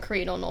actually have a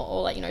creed or not,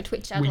 or like, you know,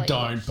 Twitch Adelaide. We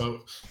don't,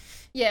 but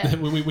yeah,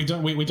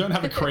 we don't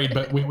have a creed,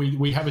 but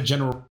we have a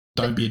general.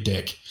 Don't be a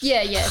dick.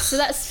 Yeah. So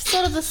that's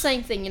sort of the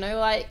same thing, you know,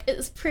 like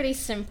it's pretty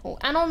simple.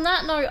 And on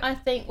that note, I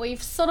think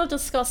we've sort of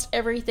discussed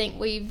everything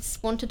we've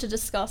wanted to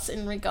discuss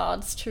in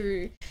regards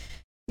to,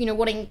 you know,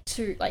 wanting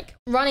to like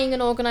running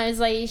an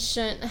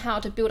organization, how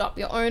to build up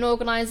your own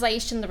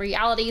organization, the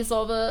realities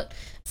of it.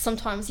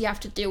 Sometimes you have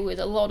to deal with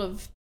a lot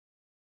of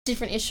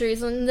different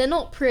issues and they're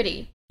not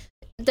pretty.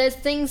 There's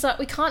things that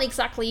we can't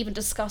exactly even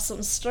discuss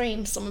on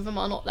stream. Some of them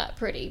are not that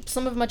pretty.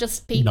 Some of them are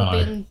just people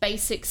being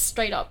basic,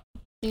 straight up,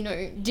 you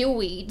know,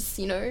 dillweeds,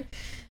 you know.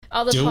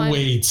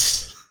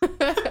 Dillweeds. Do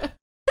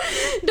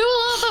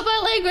love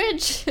my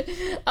language.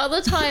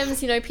 Other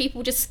times, you know,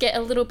 people just get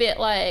a little bit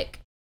like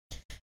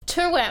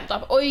too amped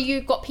up, or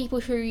you've got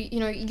people who, you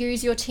know,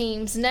 use your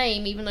team's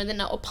name even though they're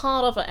not a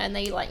part of it, and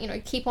they like, you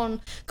know, keep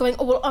on going,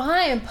 oh well,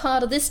 I am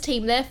part of this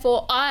team,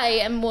 therefore I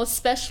am more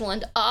special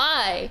and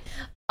I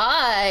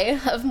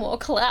have more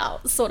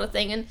clout, sort of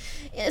thing. And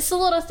it's a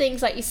lot of things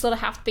that you sort of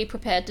have to be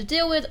prepared to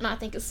deal with, and I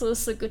think it's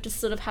also good to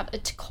sort of have a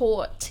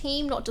core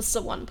team, not just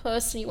a one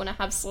person. You want to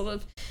have sort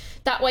of,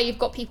 that way you've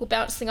got people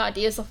bouncing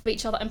ideas off of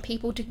each other and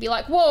people to be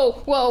like,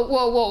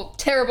 whoa,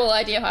 terrible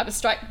idea,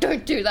 Hyperstrike,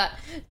 don't do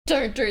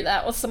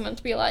that, or someone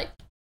to be like,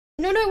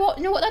 no, what,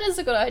 that is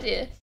a good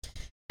idea.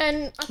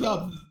 And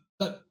I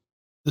think,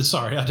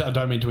 sorry, I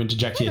don't mean to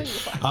interject here.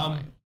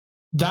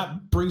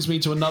 That brings me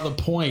to another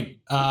point.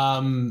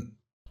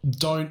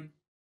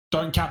 Don't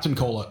captain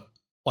call it,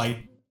 like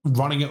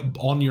running it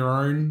on your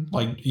own,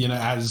 like, you know,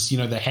 as, you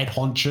know, the head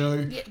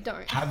honcho. Yeah,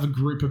 don't have a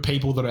group of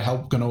people that are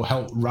going to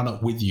help run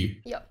it with you.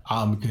 Yep.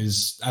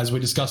 Because as we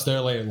discussed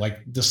earlier, like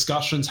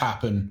discussions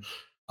happen,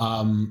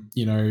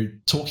 you know,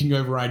 talking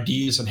over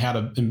ideas and how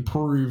to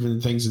improve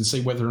and things, and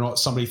see whether or not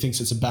somebody thinks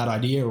it's a bad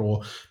idea,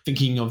 or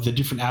thinking of the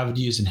different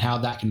avenues and how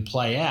that can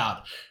play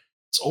out.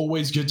 It's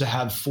always good to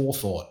have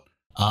forethought.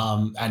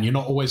 And you're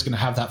not always going to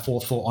have that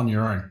forethought on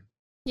your own.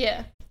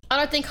 Yeah. I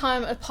don't think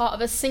I'm a part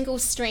of a single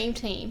stream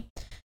team,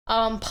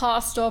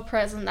 past or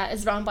present, that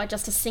is run by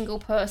just a single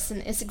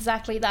person. It's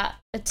exactly that,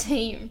 a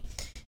team.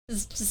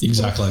 It's just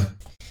exactly.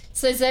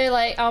 So is there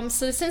like,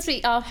 so since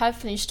we have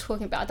finished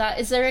talking about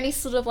that, is there any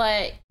sort of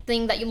like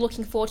thing that you're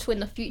looking forward to in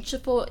the future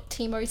for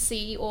Team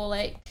OC or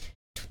like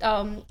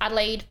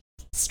Adelaide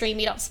stream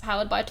meetups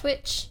powered by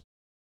Twitch?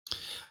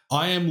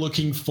 I am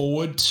looking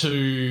forward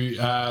to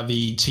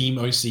the Team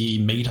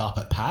OCE meetup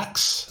at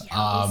PAX. Yeah,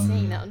 I've been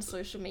seeing that on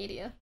social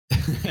media.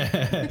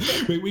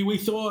 we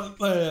thought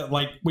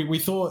we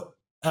thought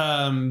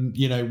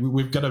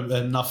we've got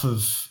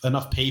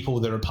enough people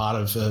that are part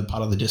of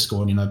the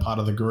Discord, part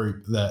of the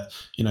group that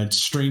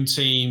stream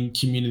team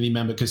community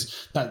member,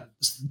 because that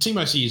Team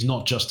OC is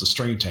not just a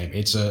stream team,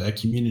 it's a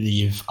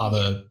community of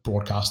other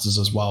broadcasters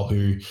as well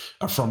who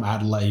are from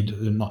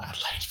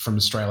from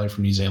Australia,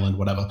 from New Zealand,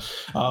 whatever.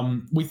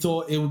 We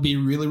thought it would be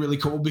really, really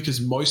cool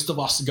because most of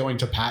us are going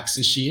to PAX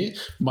this year,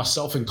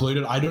 myself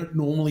included. I don't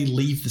normally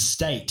leave the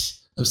state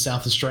of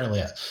South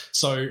Australia.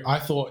 So I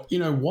thought,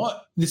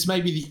 this may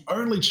be the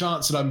only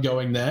chance that I'm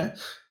going there.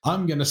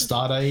 I'm going to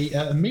start a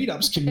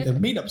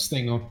meetups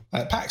thing on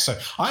at PAX. So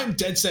I'm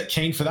dead set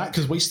keen for that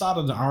because we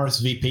started an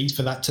RSVP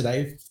for that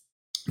today,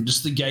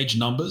 just to gauge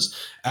numbers.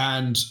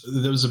 And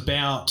there was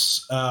about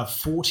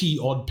 40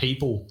 odd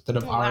people that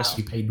have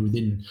RSVP'd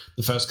within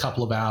the first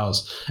couple of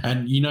hours.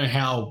 And you know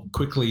how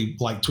quickly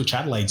like Twitch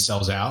Adelaide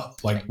sells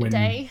out, like when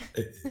day.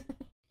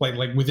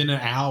 Like within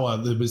an hour,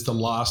 there was the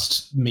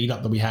last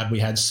meetup that we had. We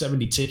had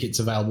 70 tickets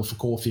available for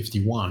Core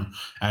 51,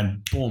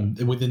 and boom,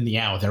 within the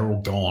hour, they're all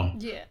gone.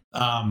 Yeah.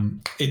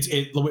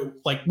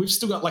 We've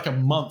still got like a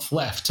month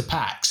left to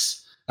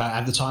PAX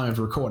at the time of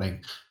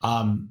recording.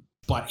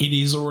 But it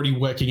is already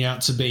working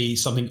out to be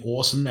something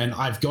awesome, and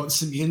I've got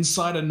some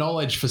insider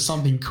knowledge for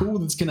something cool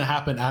that's going to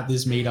happen at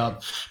this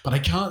meetup, but I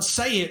can't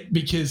say it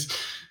because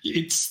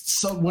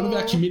one of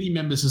our committee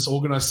members has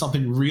organized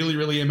something really,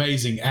 really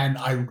amazing, and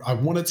I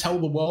want to tell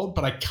the world,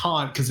 but I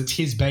can't because it's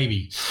his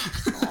baby.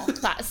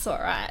 That's all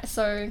right.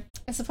 So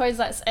I suppose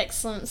that's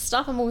excellent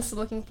stuff. I'm also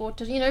looking forward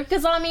to,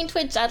 because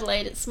Twitch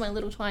Adelaide, it's my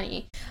little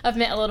tiny. I've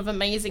met a lot of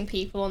amazing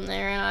people on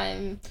there, and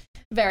I'm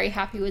very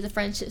happy with the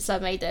friendships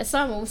I've made there. So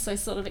I'm also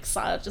sort of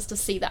excited just to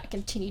see that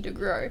continue to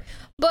grow.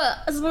 But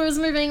as far as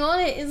moving on,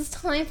 it is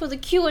time for the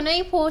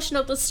Q&A portion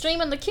of the stream.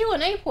 And the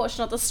Q&A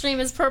portion of the stream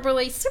is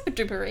probably super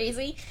duper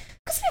easy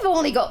because we've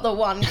only got the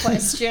one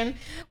question.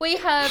 We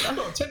have...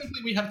 Well,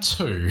 technically we have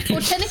two. Well,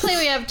 technically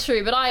we have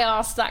two, but I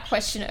asked that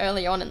question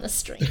early on in the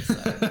stream, so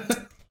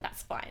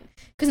that's fine.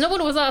 Because no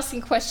one was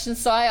asking questions,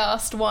 so I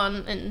asked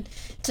one, and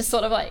to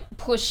sort of like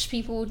push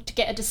people to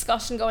get a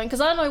discussion going,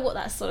 because I know what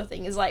that sort of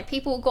thing is like.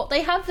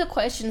 They have the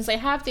questions, they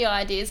have the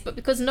ideas, but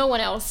because no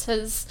one else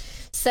has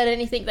said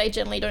anything, they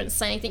generally don't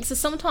say anything. So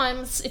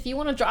sometimes if you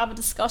want to drive a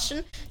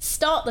discussion,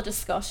 start the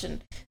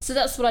discussion. So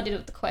that's what I did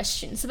with the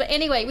questions. But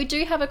anyway, we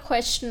do have a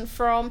question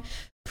from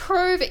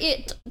Prove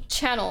It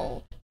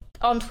Channel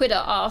on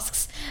Twitter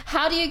asks,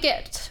 how do you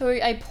get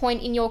to a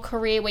point in your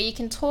career where you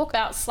can talk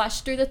about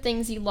 / do the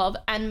things you love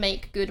and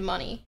make good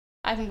money?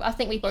 I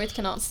think we both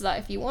can answer that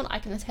if you want. I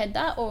can head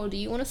that, or do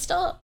you want to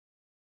start?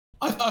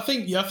 I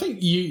think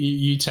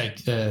you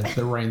take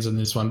the reins on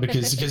this one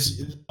because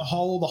the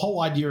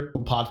whole idea of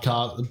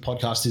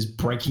podcast is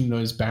breaking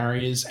those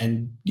barriers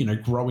and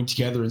growing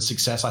together in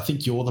success. I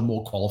think you're the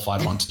more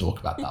qualified one to talk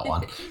about that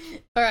one.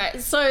 All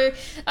right, so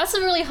that's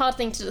a really hard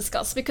thing to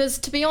discuss because,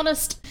 to be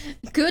honest,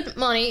 good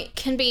money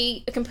can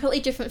be a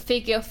completely different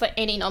figure for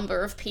any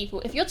number of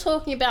people. If you're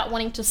talking about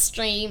wanting to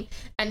stream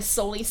and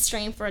solely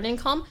stream for an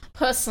income,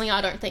 personally,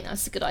 I don't think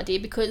that's a good idea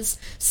because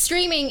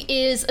streaming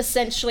is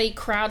essentially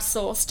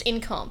crowdsourced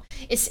income.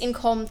 It's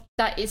income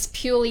that is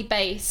purely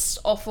based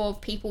off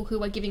of people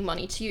who are giving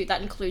money to you.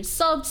 That includes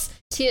subs,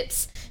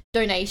 tips,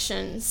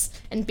 donations,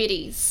 and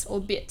biddies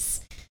or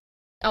bits,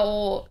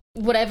 or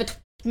whatever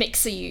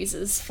Mixer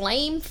uses.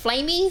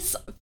 Flamies?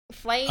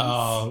 Flames?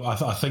 Oh,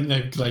 I think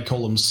they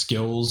call them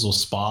skills or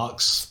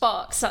sparks.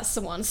 Sparks, that's the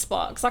one.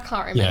 Sparks. I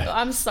can't remember. Yeah.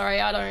 I'm sorry,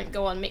 I don't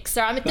go on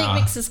Mixer. I think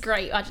Mixer's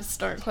great. I just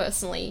don't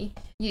personally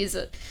use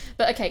it.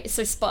 But okay,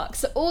 so Sparks.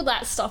 So all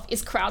that stuff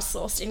is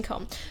crowdsourced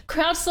income.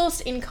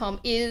 Crowdsourced income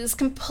is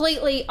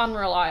completely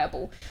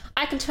unreliable.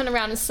 I can turn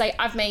around and say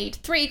I've made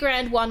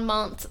 $3,000 1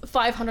 month,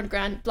 500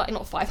 grand, like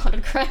not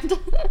 500 grand.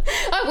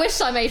 I wish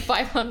I made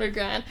 500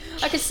 grand.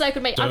 I could say I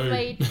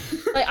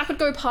could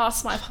go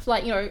past my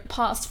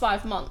past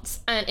 5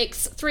 months and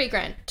it's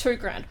 $3,000,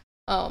 $2,000,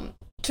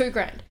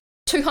 $2,000.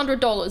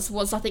 $200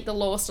 was I think the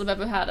lowest I've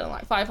ever had, and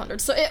like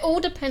 500. So it all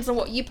depends on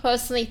what you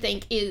personally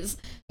think is,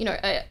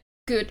 a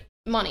good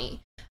money.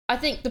 I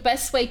think the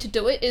best way to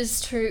do it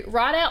is to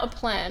write out a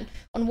plan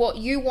on what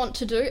you want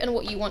to do and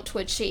what you want to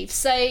achieve.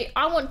 Say,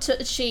 I want to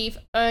achieve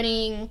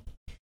earning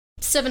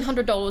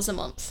 $700 a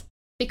month.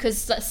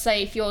 Because let's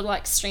say if you're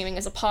like streaming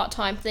as a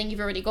part-time thing, you've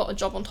already got a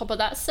job on top of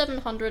that.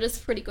 700 is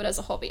pretty good as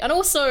a hobby. And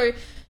also,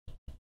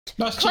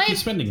 nice claim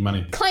spending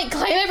money. Claim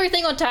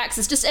everything on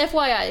taxes. Just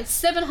FYI,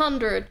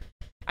 700.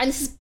 And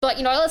this is, but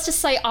let's just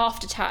say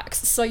after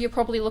tax. So you're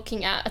probably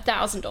looking at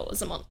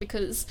 $1,000 a month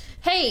because,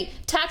 hey,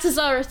 taxes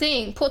are a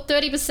thing. Put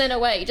 30%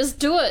 away. Just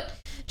do it.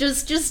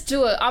 Just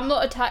do it. I'm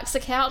not a tax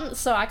accountant,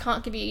 so I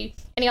can't give you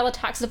any other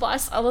tax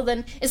advice other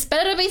than it's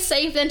better to be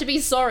safe than to be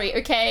sorry.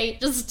 Okay,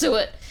 just do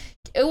it.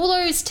 All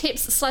those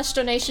tips /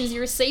 donations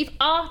you receive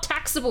are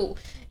taxable.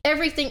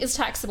 Everything is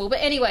taxable. But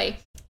anyway,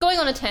 going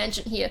on a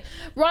tangent here.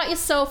 Write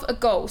yourself a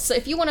goal. So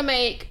if you want to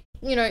make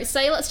you know,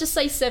 let's just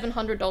say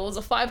 $700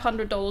 or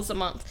 $500 a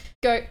month.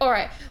 Go, all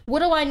right, what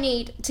do I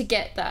need to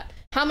get that?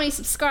 How many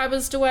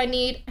subscribers do I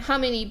need? How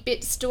many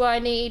bits do I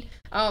need?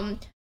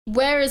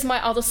 Where is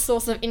my other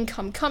source of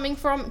income coming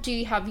from? Do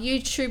you have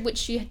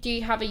YouTube, do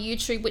you have a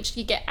YouTube which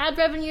you get ad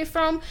revenue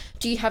from?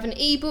 Do you have an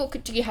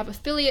ebook? Do you have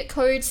affiliate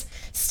codes?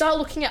 Start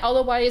looking at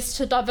other ways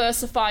to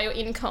diversify your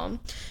income.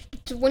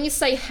 When you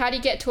say, how do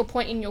you get to a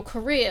point in your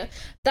career?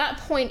 That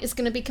point is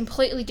going to be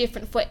completely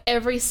different for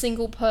every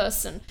single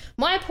person.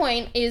 My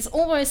point is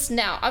almost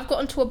now, I've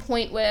gotten to a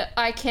point where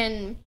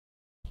I'm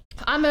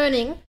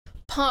earning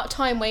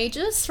part-time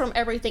wages from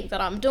everything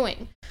that I'm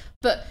doing.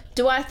 But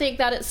do I think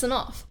that it's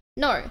enough?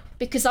 No,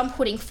 because I'm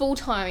putting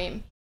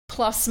full-time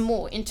plus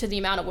more into the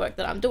amount of work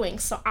that I'm doing.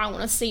 So I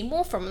want to see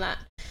more from that.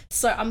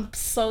 So I'm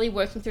slowly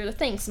working through the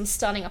things. I'm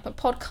starting up a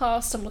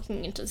podcast. I'm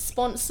looking into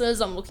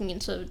sponsors. I'm looking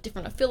into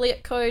different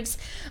affiliate codes.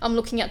 I'm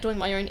looking at doing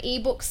my own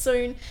ebook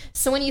soon.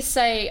 So when you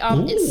say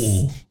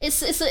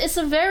it's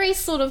a very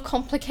sort of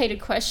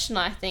complicated question,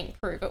 I think,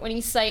 Prue. But when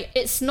you say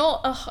it's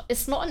not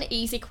an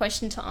easy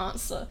question to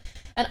answer.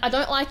 And I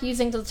don't like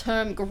using the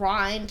term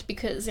grind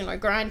because, you know,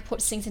 grind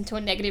puts things into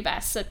a negative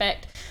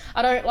aspect.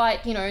 I don't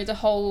like, you know, the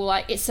whole,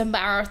 like, it's a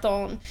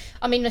marathon.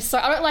 I mean, so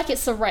I don't like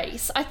it's a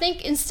race. I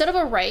think instead of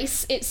a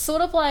race, it's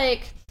sort of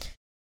like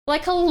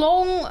a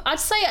long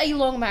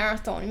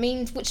marathon,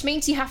 which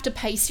means you have to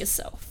pace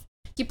yourself.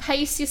 You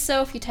pace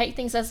yourself, you take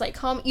things as they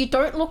come. You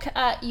don't look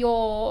at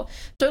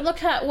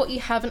what you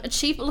haven't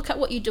achieved, but look at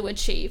what you do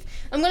achieve.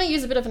 I'm going to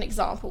use a bit of an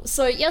example.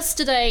 So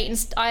yesterday,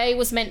 I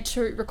was meant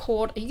to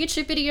record a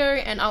YouTube video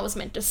and I was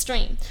meant to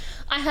stream.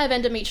 I have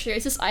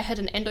endometriosis. I had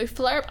an endo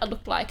flare-up. I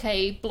looked like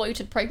a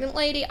bloated pregnant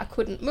lady. I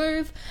couldn't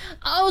move.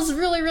 I was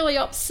really, really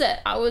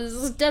upset. I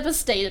was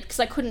devastated because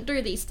I couldn't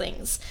do these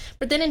things.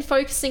 But then in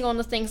focusing on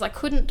the things I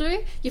couldn't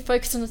do, you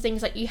focus on the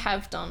things that you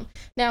have done.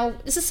 Now,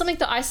 this is something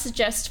that I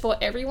suggest for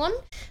everyone,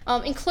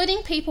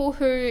 including people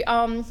who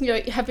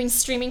have been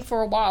streaming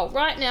for a while.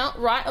 Right now,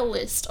 write a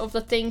list of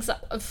the things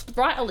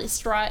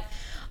right?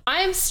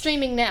 I am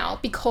streaming now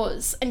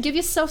because, and give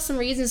yourself some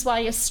reasons why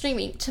you're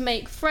streaming: to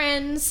make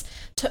friends,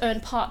 to earn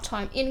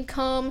part-time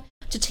income,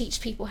 to teach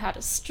people how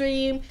to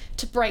stream,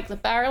 to break the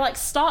barrier. Like,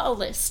 start a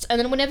list. And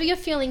then whenever you're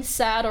feeling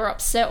sad or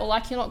upset or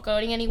like you're not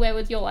going anywhere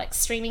with your like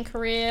streaming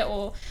career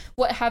or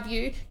what have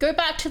you, go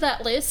back to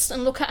that list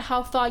and look at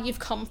how far you've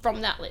come from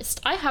that list.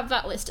 I have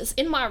that list. It's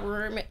in my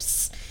room.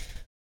 It's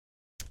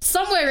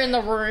somewhere in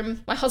the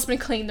room. My husband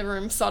cleaned the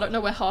room, so I don't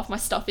know where half my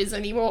stuff is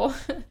anymore.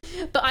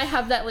 But I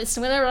have that list,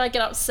 and whenever I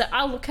get upset,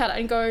 I look at it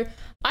and go,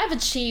 I've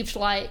achieved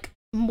like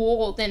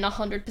more than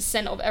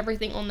 100% of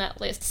everything on that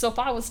list. So if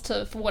I was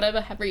to, for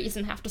whatever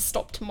reason, have to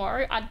stop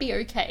tomorrow, I'd be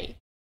okay.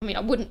 I mean,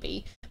 I wouldn't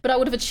be, but I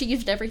would have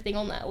achieved everything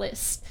on that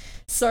list.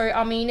 So,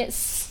 I mean,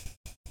 it's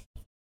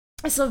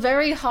a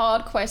very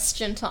hard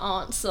question to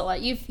answer.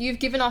 Like, you've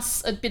given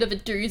us a bit of a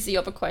doozy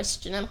of a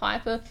question, and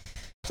Hyper,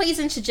 please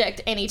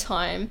interject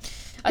anytime.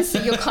 I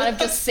see you're kind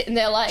of just sitting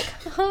there like,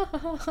 and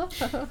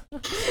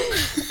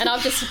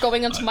I'm just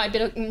going into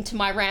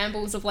my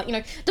rambles of like, you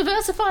know,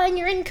 diversifying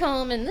your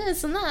income and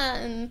this and that,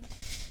 and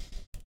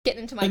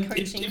getting into my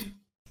coaching.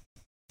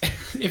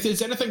 If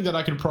there's anything that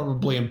I could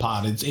probably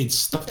impart, it's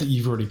stuff that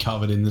you've already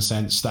covered, in the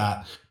sense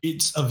that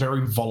it's a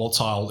very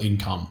volatile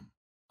income,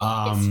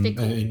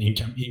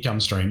 income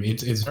stream.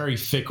 It's very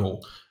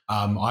fickle.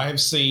 I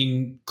have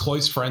seen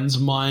close friends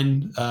of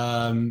mine,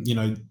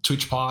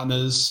 Twitch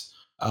partners,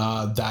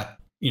 that,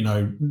 you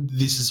know,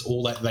 this is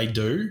all that they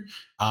do.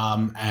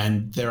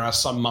 And there are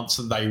some months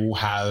that they will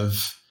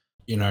have,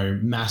 you know,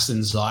 mass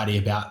anxiety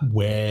about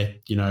where,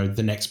 you know,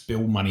 the next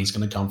bill money is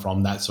going to come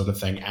from, that sort of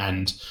thing.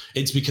 And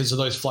it's because of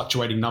those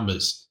fluctuating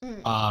numbers.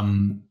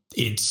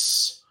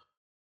 It's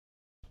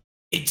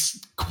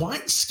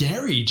quite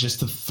scary just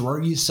to throw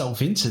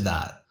yourself into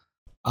that.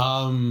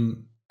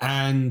 And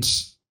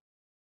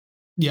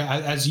yeah,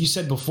 as you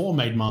said before,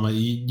 Maid Mama,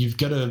 you've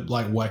got to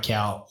like work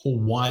out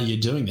why you're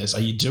doing this. Are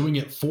you doing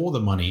it for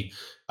the money?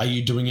 Are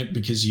you doing it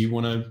because you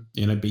want to,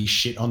 you know, be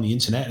shit on the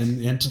internet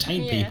and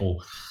entertain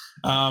people?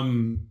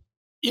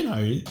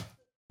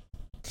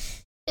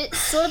 It's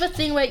sort of a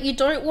thing where you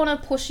don't want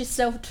to push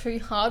yourself too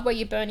hard, where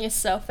you burn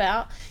yourself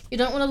out. You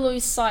don't want to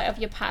lose sight of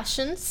your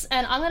passions.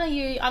 And I'm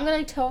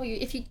gonna tell you,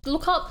 if you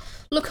look up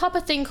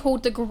a thing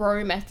called the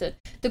GROW method.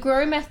 The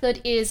GROW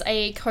method is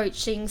a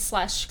coaching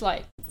 /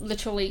 like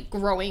literally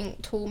growing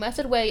tool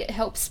method where it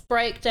helps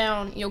break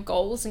down your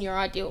goals and your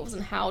ideals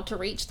and how to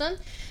reach them.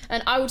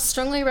 And I would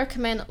strongly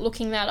recommend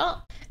looking that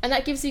up. And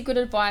that gives you good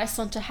advice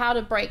onto how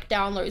to break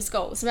down those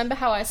goals. Remember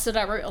how I said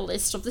I wrote a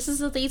list of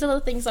these are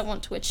the things I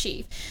want to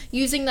achieve.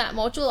 Using that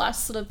module, I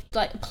sort of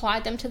like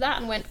applied them to that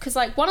and went, because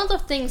like one of the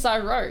things I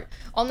wrote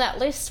on that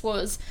list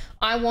was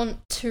I want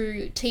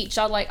to teach.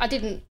 I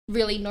didn't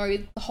really know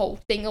the whole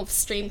thing of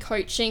stream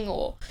coaching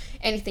or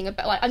anything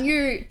about, like, I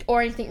knew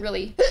or anything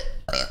really.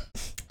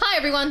 Hi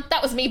everyone,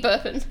 that was me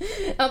burping.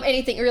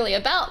 Anything really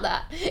about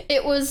that.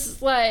 It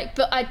was like,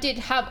 but I did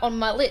have on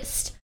my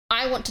list,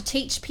 I want to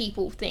teach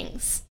people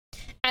things.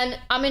 And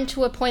I'm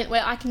into a point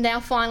where I can now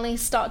finally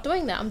start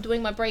doing that. I'm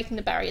doing my Breaking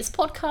the Barriers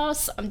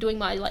podcast. I'm doing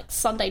my like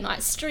Sunday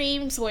night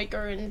streams where I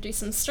go and do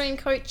some stream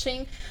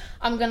coaching.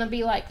 I'm going to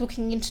be like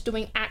looking into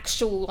doing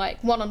actual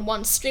like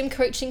one-on-one stream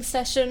coaching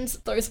sessions.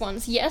 Those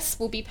ones, yes,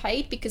 will be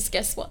paid because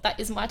guess what?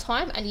 That is my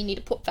time and you need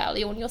to put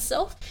value on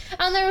yourself.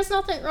 And there is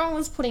nothing wrong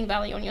with putting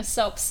value on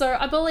yourself. So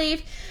I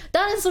believe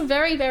that is a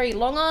very, very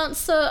long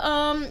answer.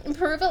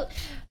 Improve it.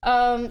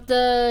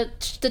 The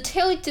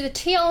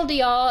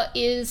TLDR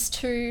is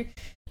to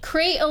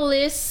create a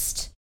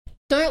list.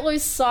 Don't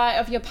lose sight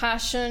of your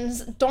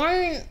passions.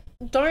 Don't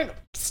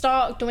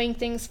start doing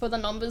things for the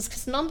numbers,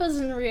 because numbers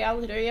in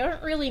reality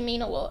don't really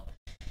mean a lot.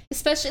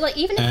 Especially like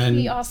even if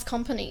you ask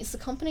companies, the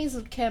companies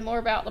would care more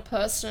about the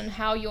person and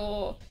how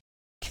your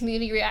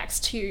community reacts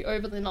to you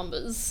over the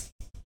numbers.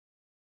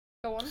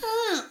 Go on.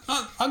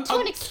 To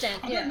an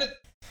extent, yeah.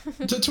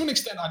 To an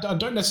extent, I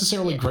don't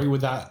necessarily agree with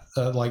that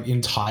like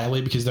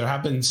entirely, because there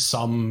have been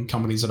some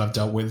companies that I've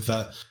dealt with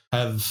that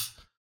have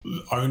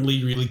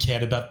only really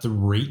cared about the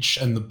reach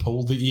and the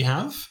pool that you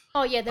have.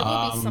 Oh yeah, there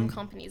will be some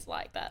companies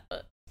like that,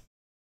 but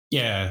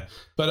yeah,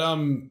 but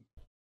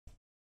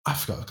I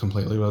forgot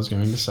completely what I was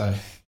going to say.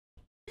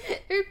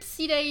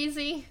 Oopsie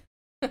daisy.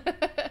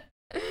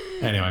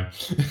 Anyway.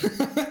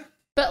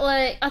 But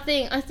like, I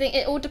think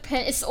it all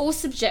depends. It's all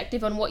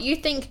subjective on what you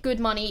think good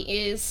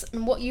money is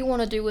and what you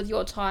want to do with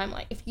your time.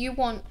 Like, if you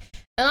want,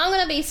 and I'm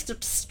gonna be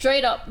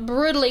straight up,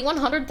 brutally,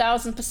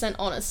 100,000%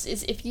 honest,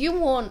 is if you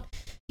want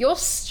your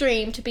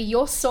stream to be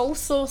your sole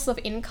source of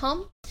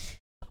income,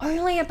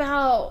 only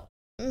about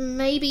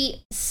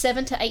maybe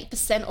 7 to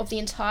 8% of the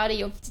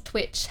entirety of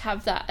Twitch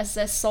have that as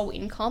their sole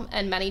income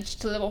and manage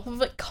to live off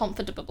of it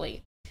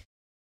comfortably.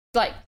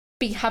 Like,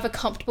 have a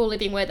comfortable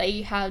living where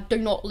they do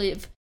not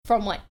live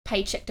from like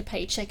paycheck to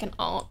paycheck and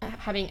aren't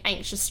having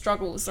anxious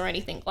struggles or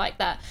anything like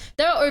that.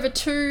 There are over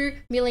 2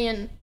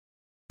 million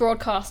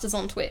broadcasters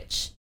on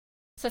Twitch.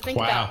 So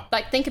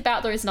think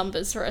about those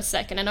numbers for a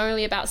second, and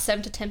only about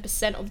 7 to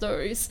 10% of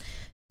those,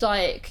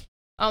 like,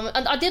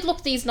 and I did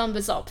look these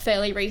numbers up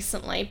fairly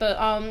recently, but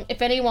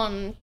if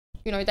anyone,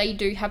 you know, they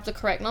do have the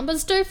correct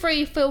numbers,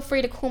 feel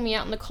free to call me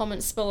out in the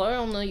comments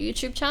below on the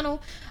YouTube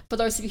channel. For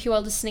those of you who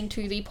are listening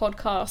to the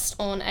podcast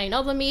on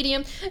another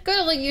medium, go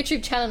to the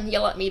YouTube channel and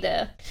yell at me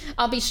there.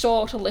 I'll be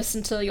sure to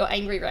listen to your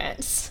angry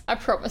rants. I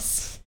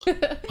promise.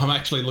 I'm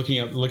actually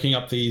looking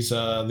up these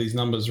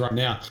numbers right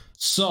now.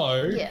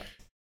 So yeah.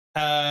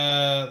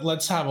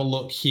 Let's have a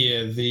look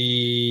here.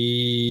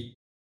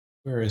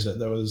 Where is it?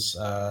 There was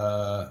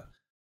So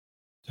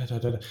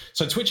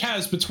Twitch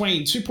has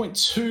between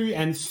 2.2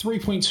 and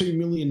 3.2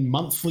 million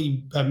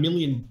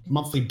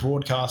monthly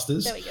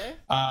broadcasters. There we go.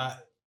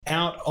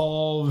 Out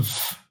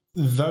of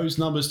those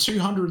numbers,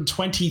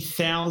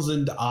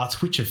 220,000 are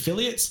Twitch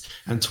affiliates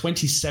and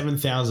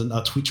 27,000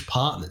 are Twitch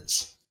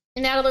partners.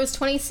 And out of those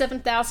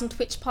 27,000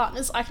 Twitch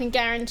partners, I can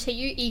guarantee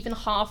you even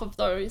half of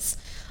those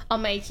are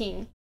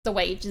making the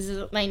wages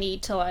that they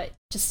need to like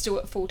just do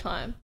it full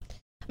time.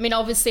 I mean,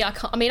 obviously I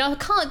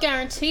can't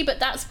guarantee, but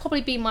that's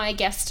probably be my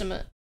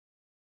guesstimate.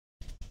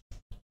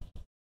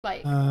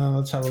 Like,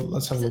 let's have a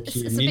look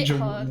here. It's a bit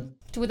hard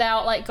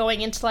without like going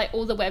into like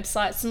all the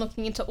websites and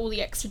looking into all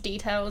the extra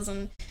details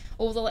and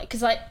all the like,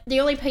 because like the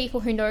only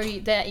people who know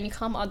their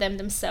income are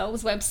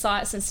themselves.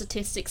 Websites and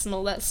statistics and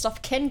all that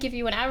stuff can give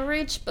you an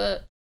average,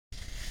 but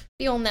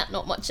beyond that,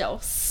 not much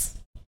else.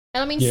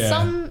 And I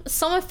mean,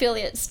 some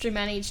affiliates do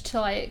manage to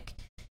like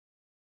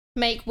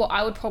make what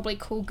I would probably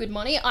call good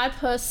money. I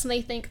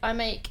personally think I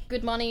make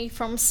good money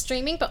from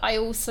streaming, but I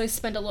also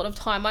spend a lot of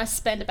time. I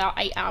spend about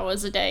 8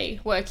 hours a day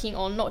working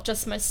on not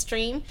just my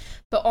stream,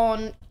 but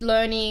on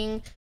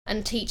learning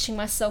and teaching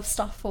myself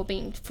stuff for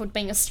being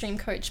a stream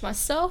coach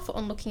myself,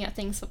 on looking at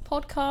things for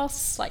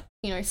podcasts, like,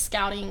 you know,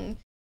 scouting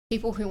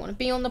people who want to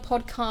be on the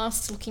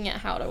podcast, looking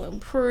at how to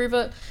improve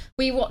it,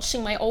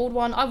 rewatching my old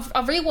one. I've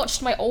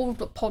rewatched my old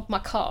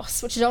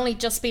podcast, which had only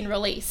just been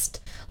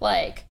released,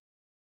 like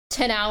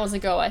 10 hours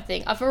ago, I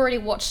think. I've already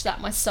watched that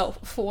myself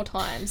 4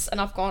 times,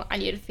 and I've gone, I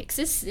need to fix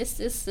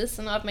this,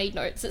 and I've made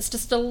notes. It's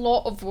just a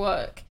lot of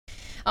work.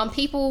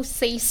 People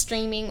see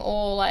streaming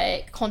or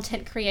like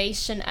content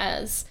creation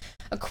as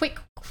a quick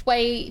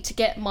way to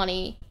get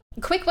money,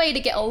 a quick way to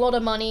get a lot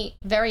of money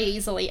very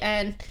easily,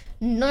 and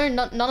none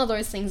of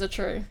those things are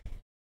true.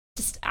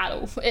 Just at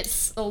all.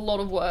 It's a lot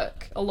of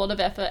work, a lot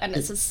of effort, and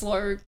it's a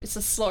slow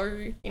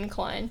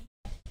incline.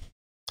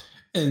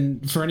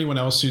 And for anyone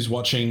else who's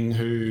watching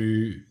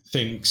who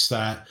thinks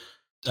that,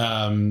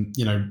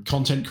 you know,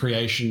 content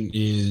creation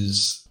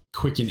is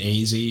quick and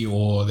easy,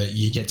 or that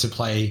you get to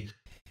play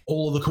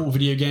all of the cool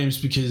video games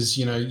because,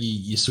 you know,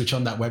 you switch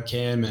on that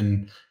webcam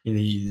and, you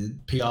know,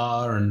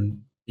 PR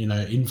and, you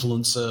know,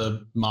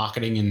 influencer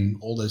marketing and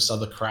all this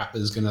other crap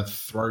is going to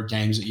throw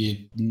games at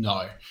you.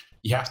 No,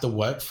 you have to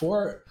work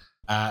for it.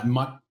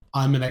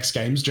 I'm an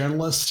ex-games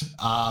journalist,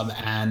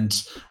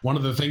 and one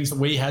of the things that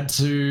we had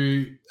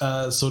to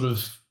sort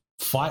of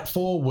fight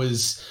for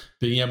was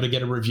being able to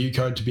get a review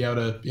code to be able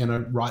to, you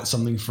know, write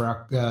something for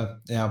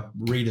our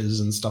readers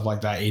and stuff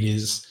like that. It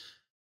is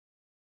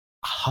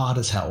hard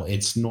as hell.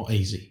 It's not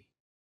easy.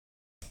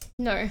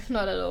 No,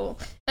 not at all.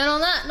 And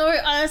on that note,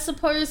 I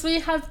suppose we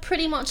have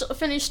pretty much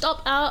finished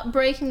up our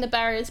Breaking the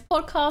Barriers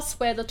podcast,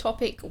 where the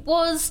topic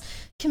was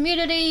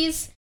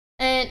communities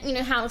and, you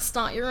know, how to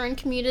start your own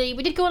community.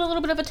 We did go on a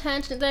little bit of a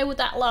tangent there with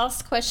that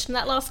last question.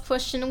 That last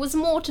question was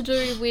more to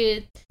do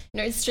with,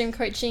 you know, stream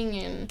coaching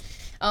and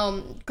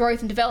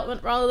growth and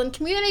development rather than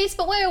communities,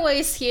 but we're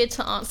always here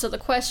to answer the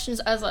questions.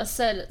 As I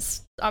said,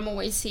 I'm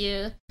always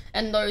here,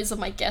 and those of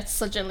my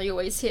guests are generally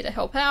always here to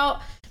help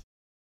out.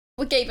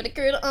 We gave it a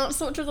good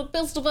answer to the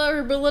best of our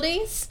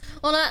abilities.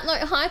 On that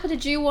note, Hyper,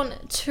 did you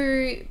want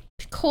to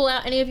call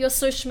out any of your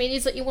social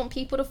medias that you want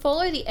people to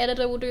follow? The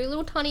editor will do a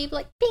little tiny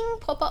like ping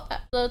pop up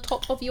at the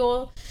top of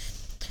your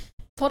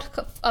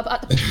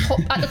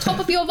at the top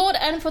of your board.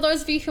 And for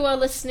those of you who are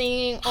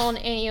listening on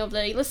any of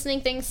the listening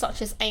things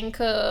such as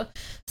Anchor,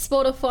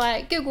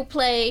 Spotify, Google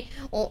Play,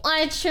 or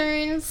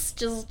iTunes,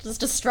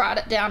 just write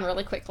it down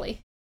really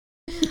quickly.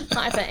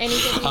 Hyper,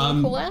 anything you want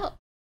to call out?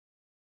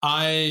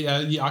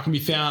 I can be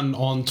found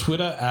on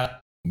Twitter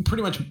at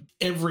pretty much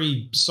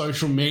every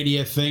social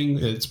media thing.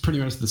 It's pretty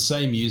much the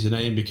same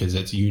username because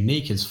it's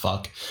unique as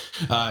fuck.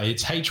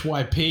 It's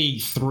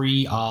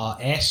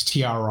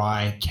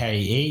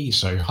HYP3RSTRIKE,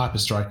 so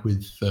Hyperstrike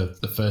with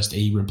the first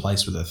E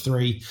replaced with a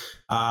 3.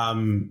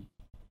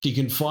 You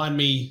can find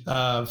me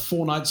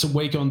 4 nights a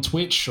week on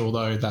Twitch,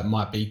 although that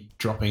might be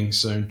dropping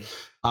soon.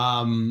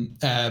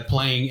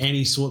 Playing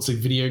any sorts of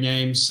video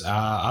games.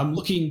 I'm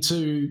looking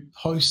to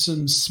host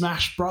some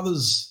Smash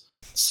Brothers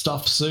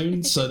stuff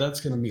soon, so that's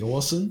going to be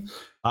awesome.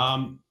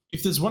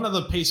 If there's one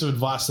other piece of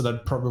advice that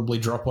I'd probably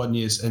drop on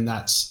you, and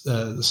that's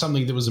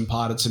something that was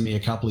imparted to me a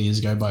couple of years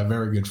ago by a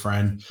very good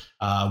friend,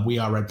 We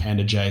Are Red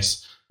Panda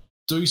Jace.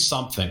 Do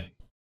something.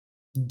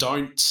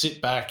 Don't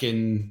sit back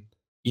and,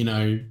 you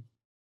know,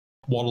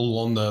 waddle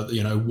on the,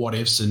 you know, what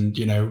ifs and,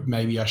 you know,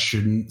 maybe I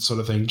shouldn't sort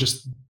of thing.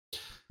 Just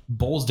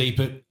balls deep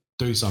it,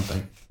 do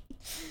something.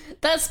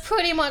 That's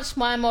pretty much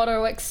my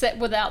motto, except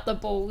without the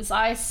balls.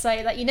 I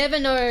say that you never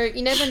know.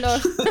 You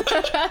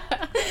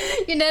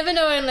never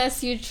know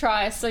unless you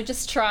try, so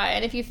just try.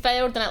 And if you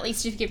failed, then at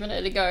least you've given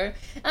it a go.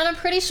 And I'm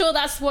pretty sure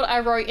that's what I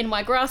wrote in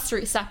my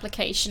grassroots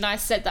application. I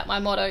said that my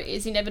motto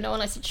is you never know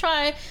unless you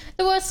try.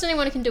 The worst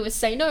anyone can do is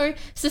say no.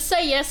 So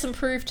say yes and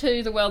prove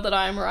to the world that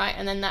I am right,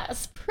 and then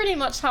that's pretty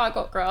much how I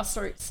got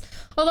grassroots.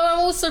 Although I'm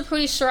also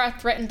pretty sure I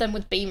threatened them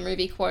with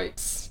B-movie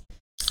quotes.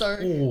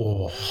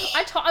 So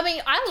I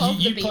love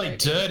the B movie. You played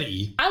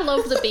dirty. I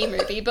love the B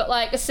movie, but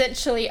like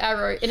essentially I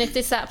wrote, and if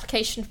this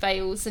application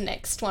fails, the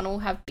next one will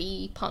have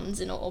B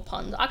puns in it or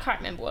puns. I can't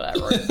remember what I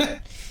wrote.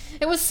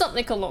 It was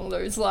something along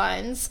those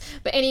lines.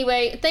 But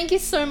anyway, thank you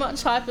so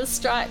much,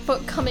 Hyperstrike, for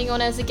coming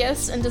on as a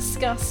guest and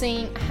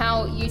discussing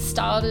how you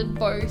started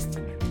both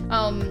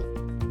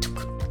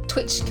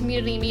Twitch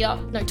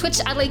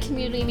Adelaide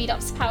community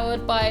meetups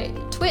powered by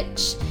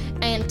Twitch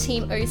and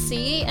Team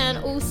OCE, and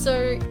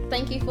also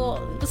thank you for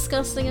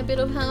discussing a bit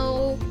of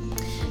how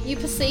you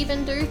perceive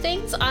and do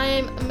things.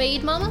 I'm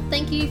Maid Mama.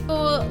 Thank you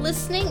for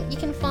listening. You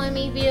can find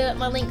me via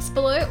my links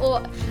below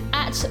or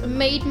at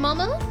Maid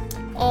Mama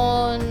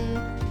on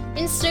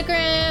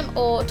Instagram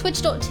or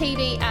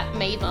twitch.tv at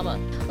Maid Mama.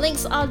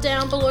 Links are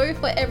down below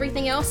for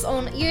everything else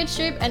on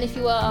YouTube, and if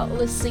you are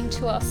listening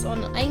to us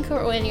on Anchor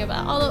or any of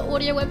our other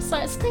audio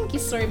websites, thank you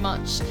so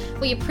much.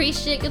 We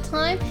appreciate your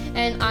time,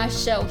 and I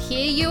shall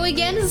hear you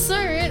again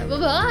soon.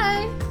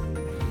 Bye-bye.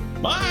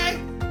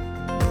 Bye.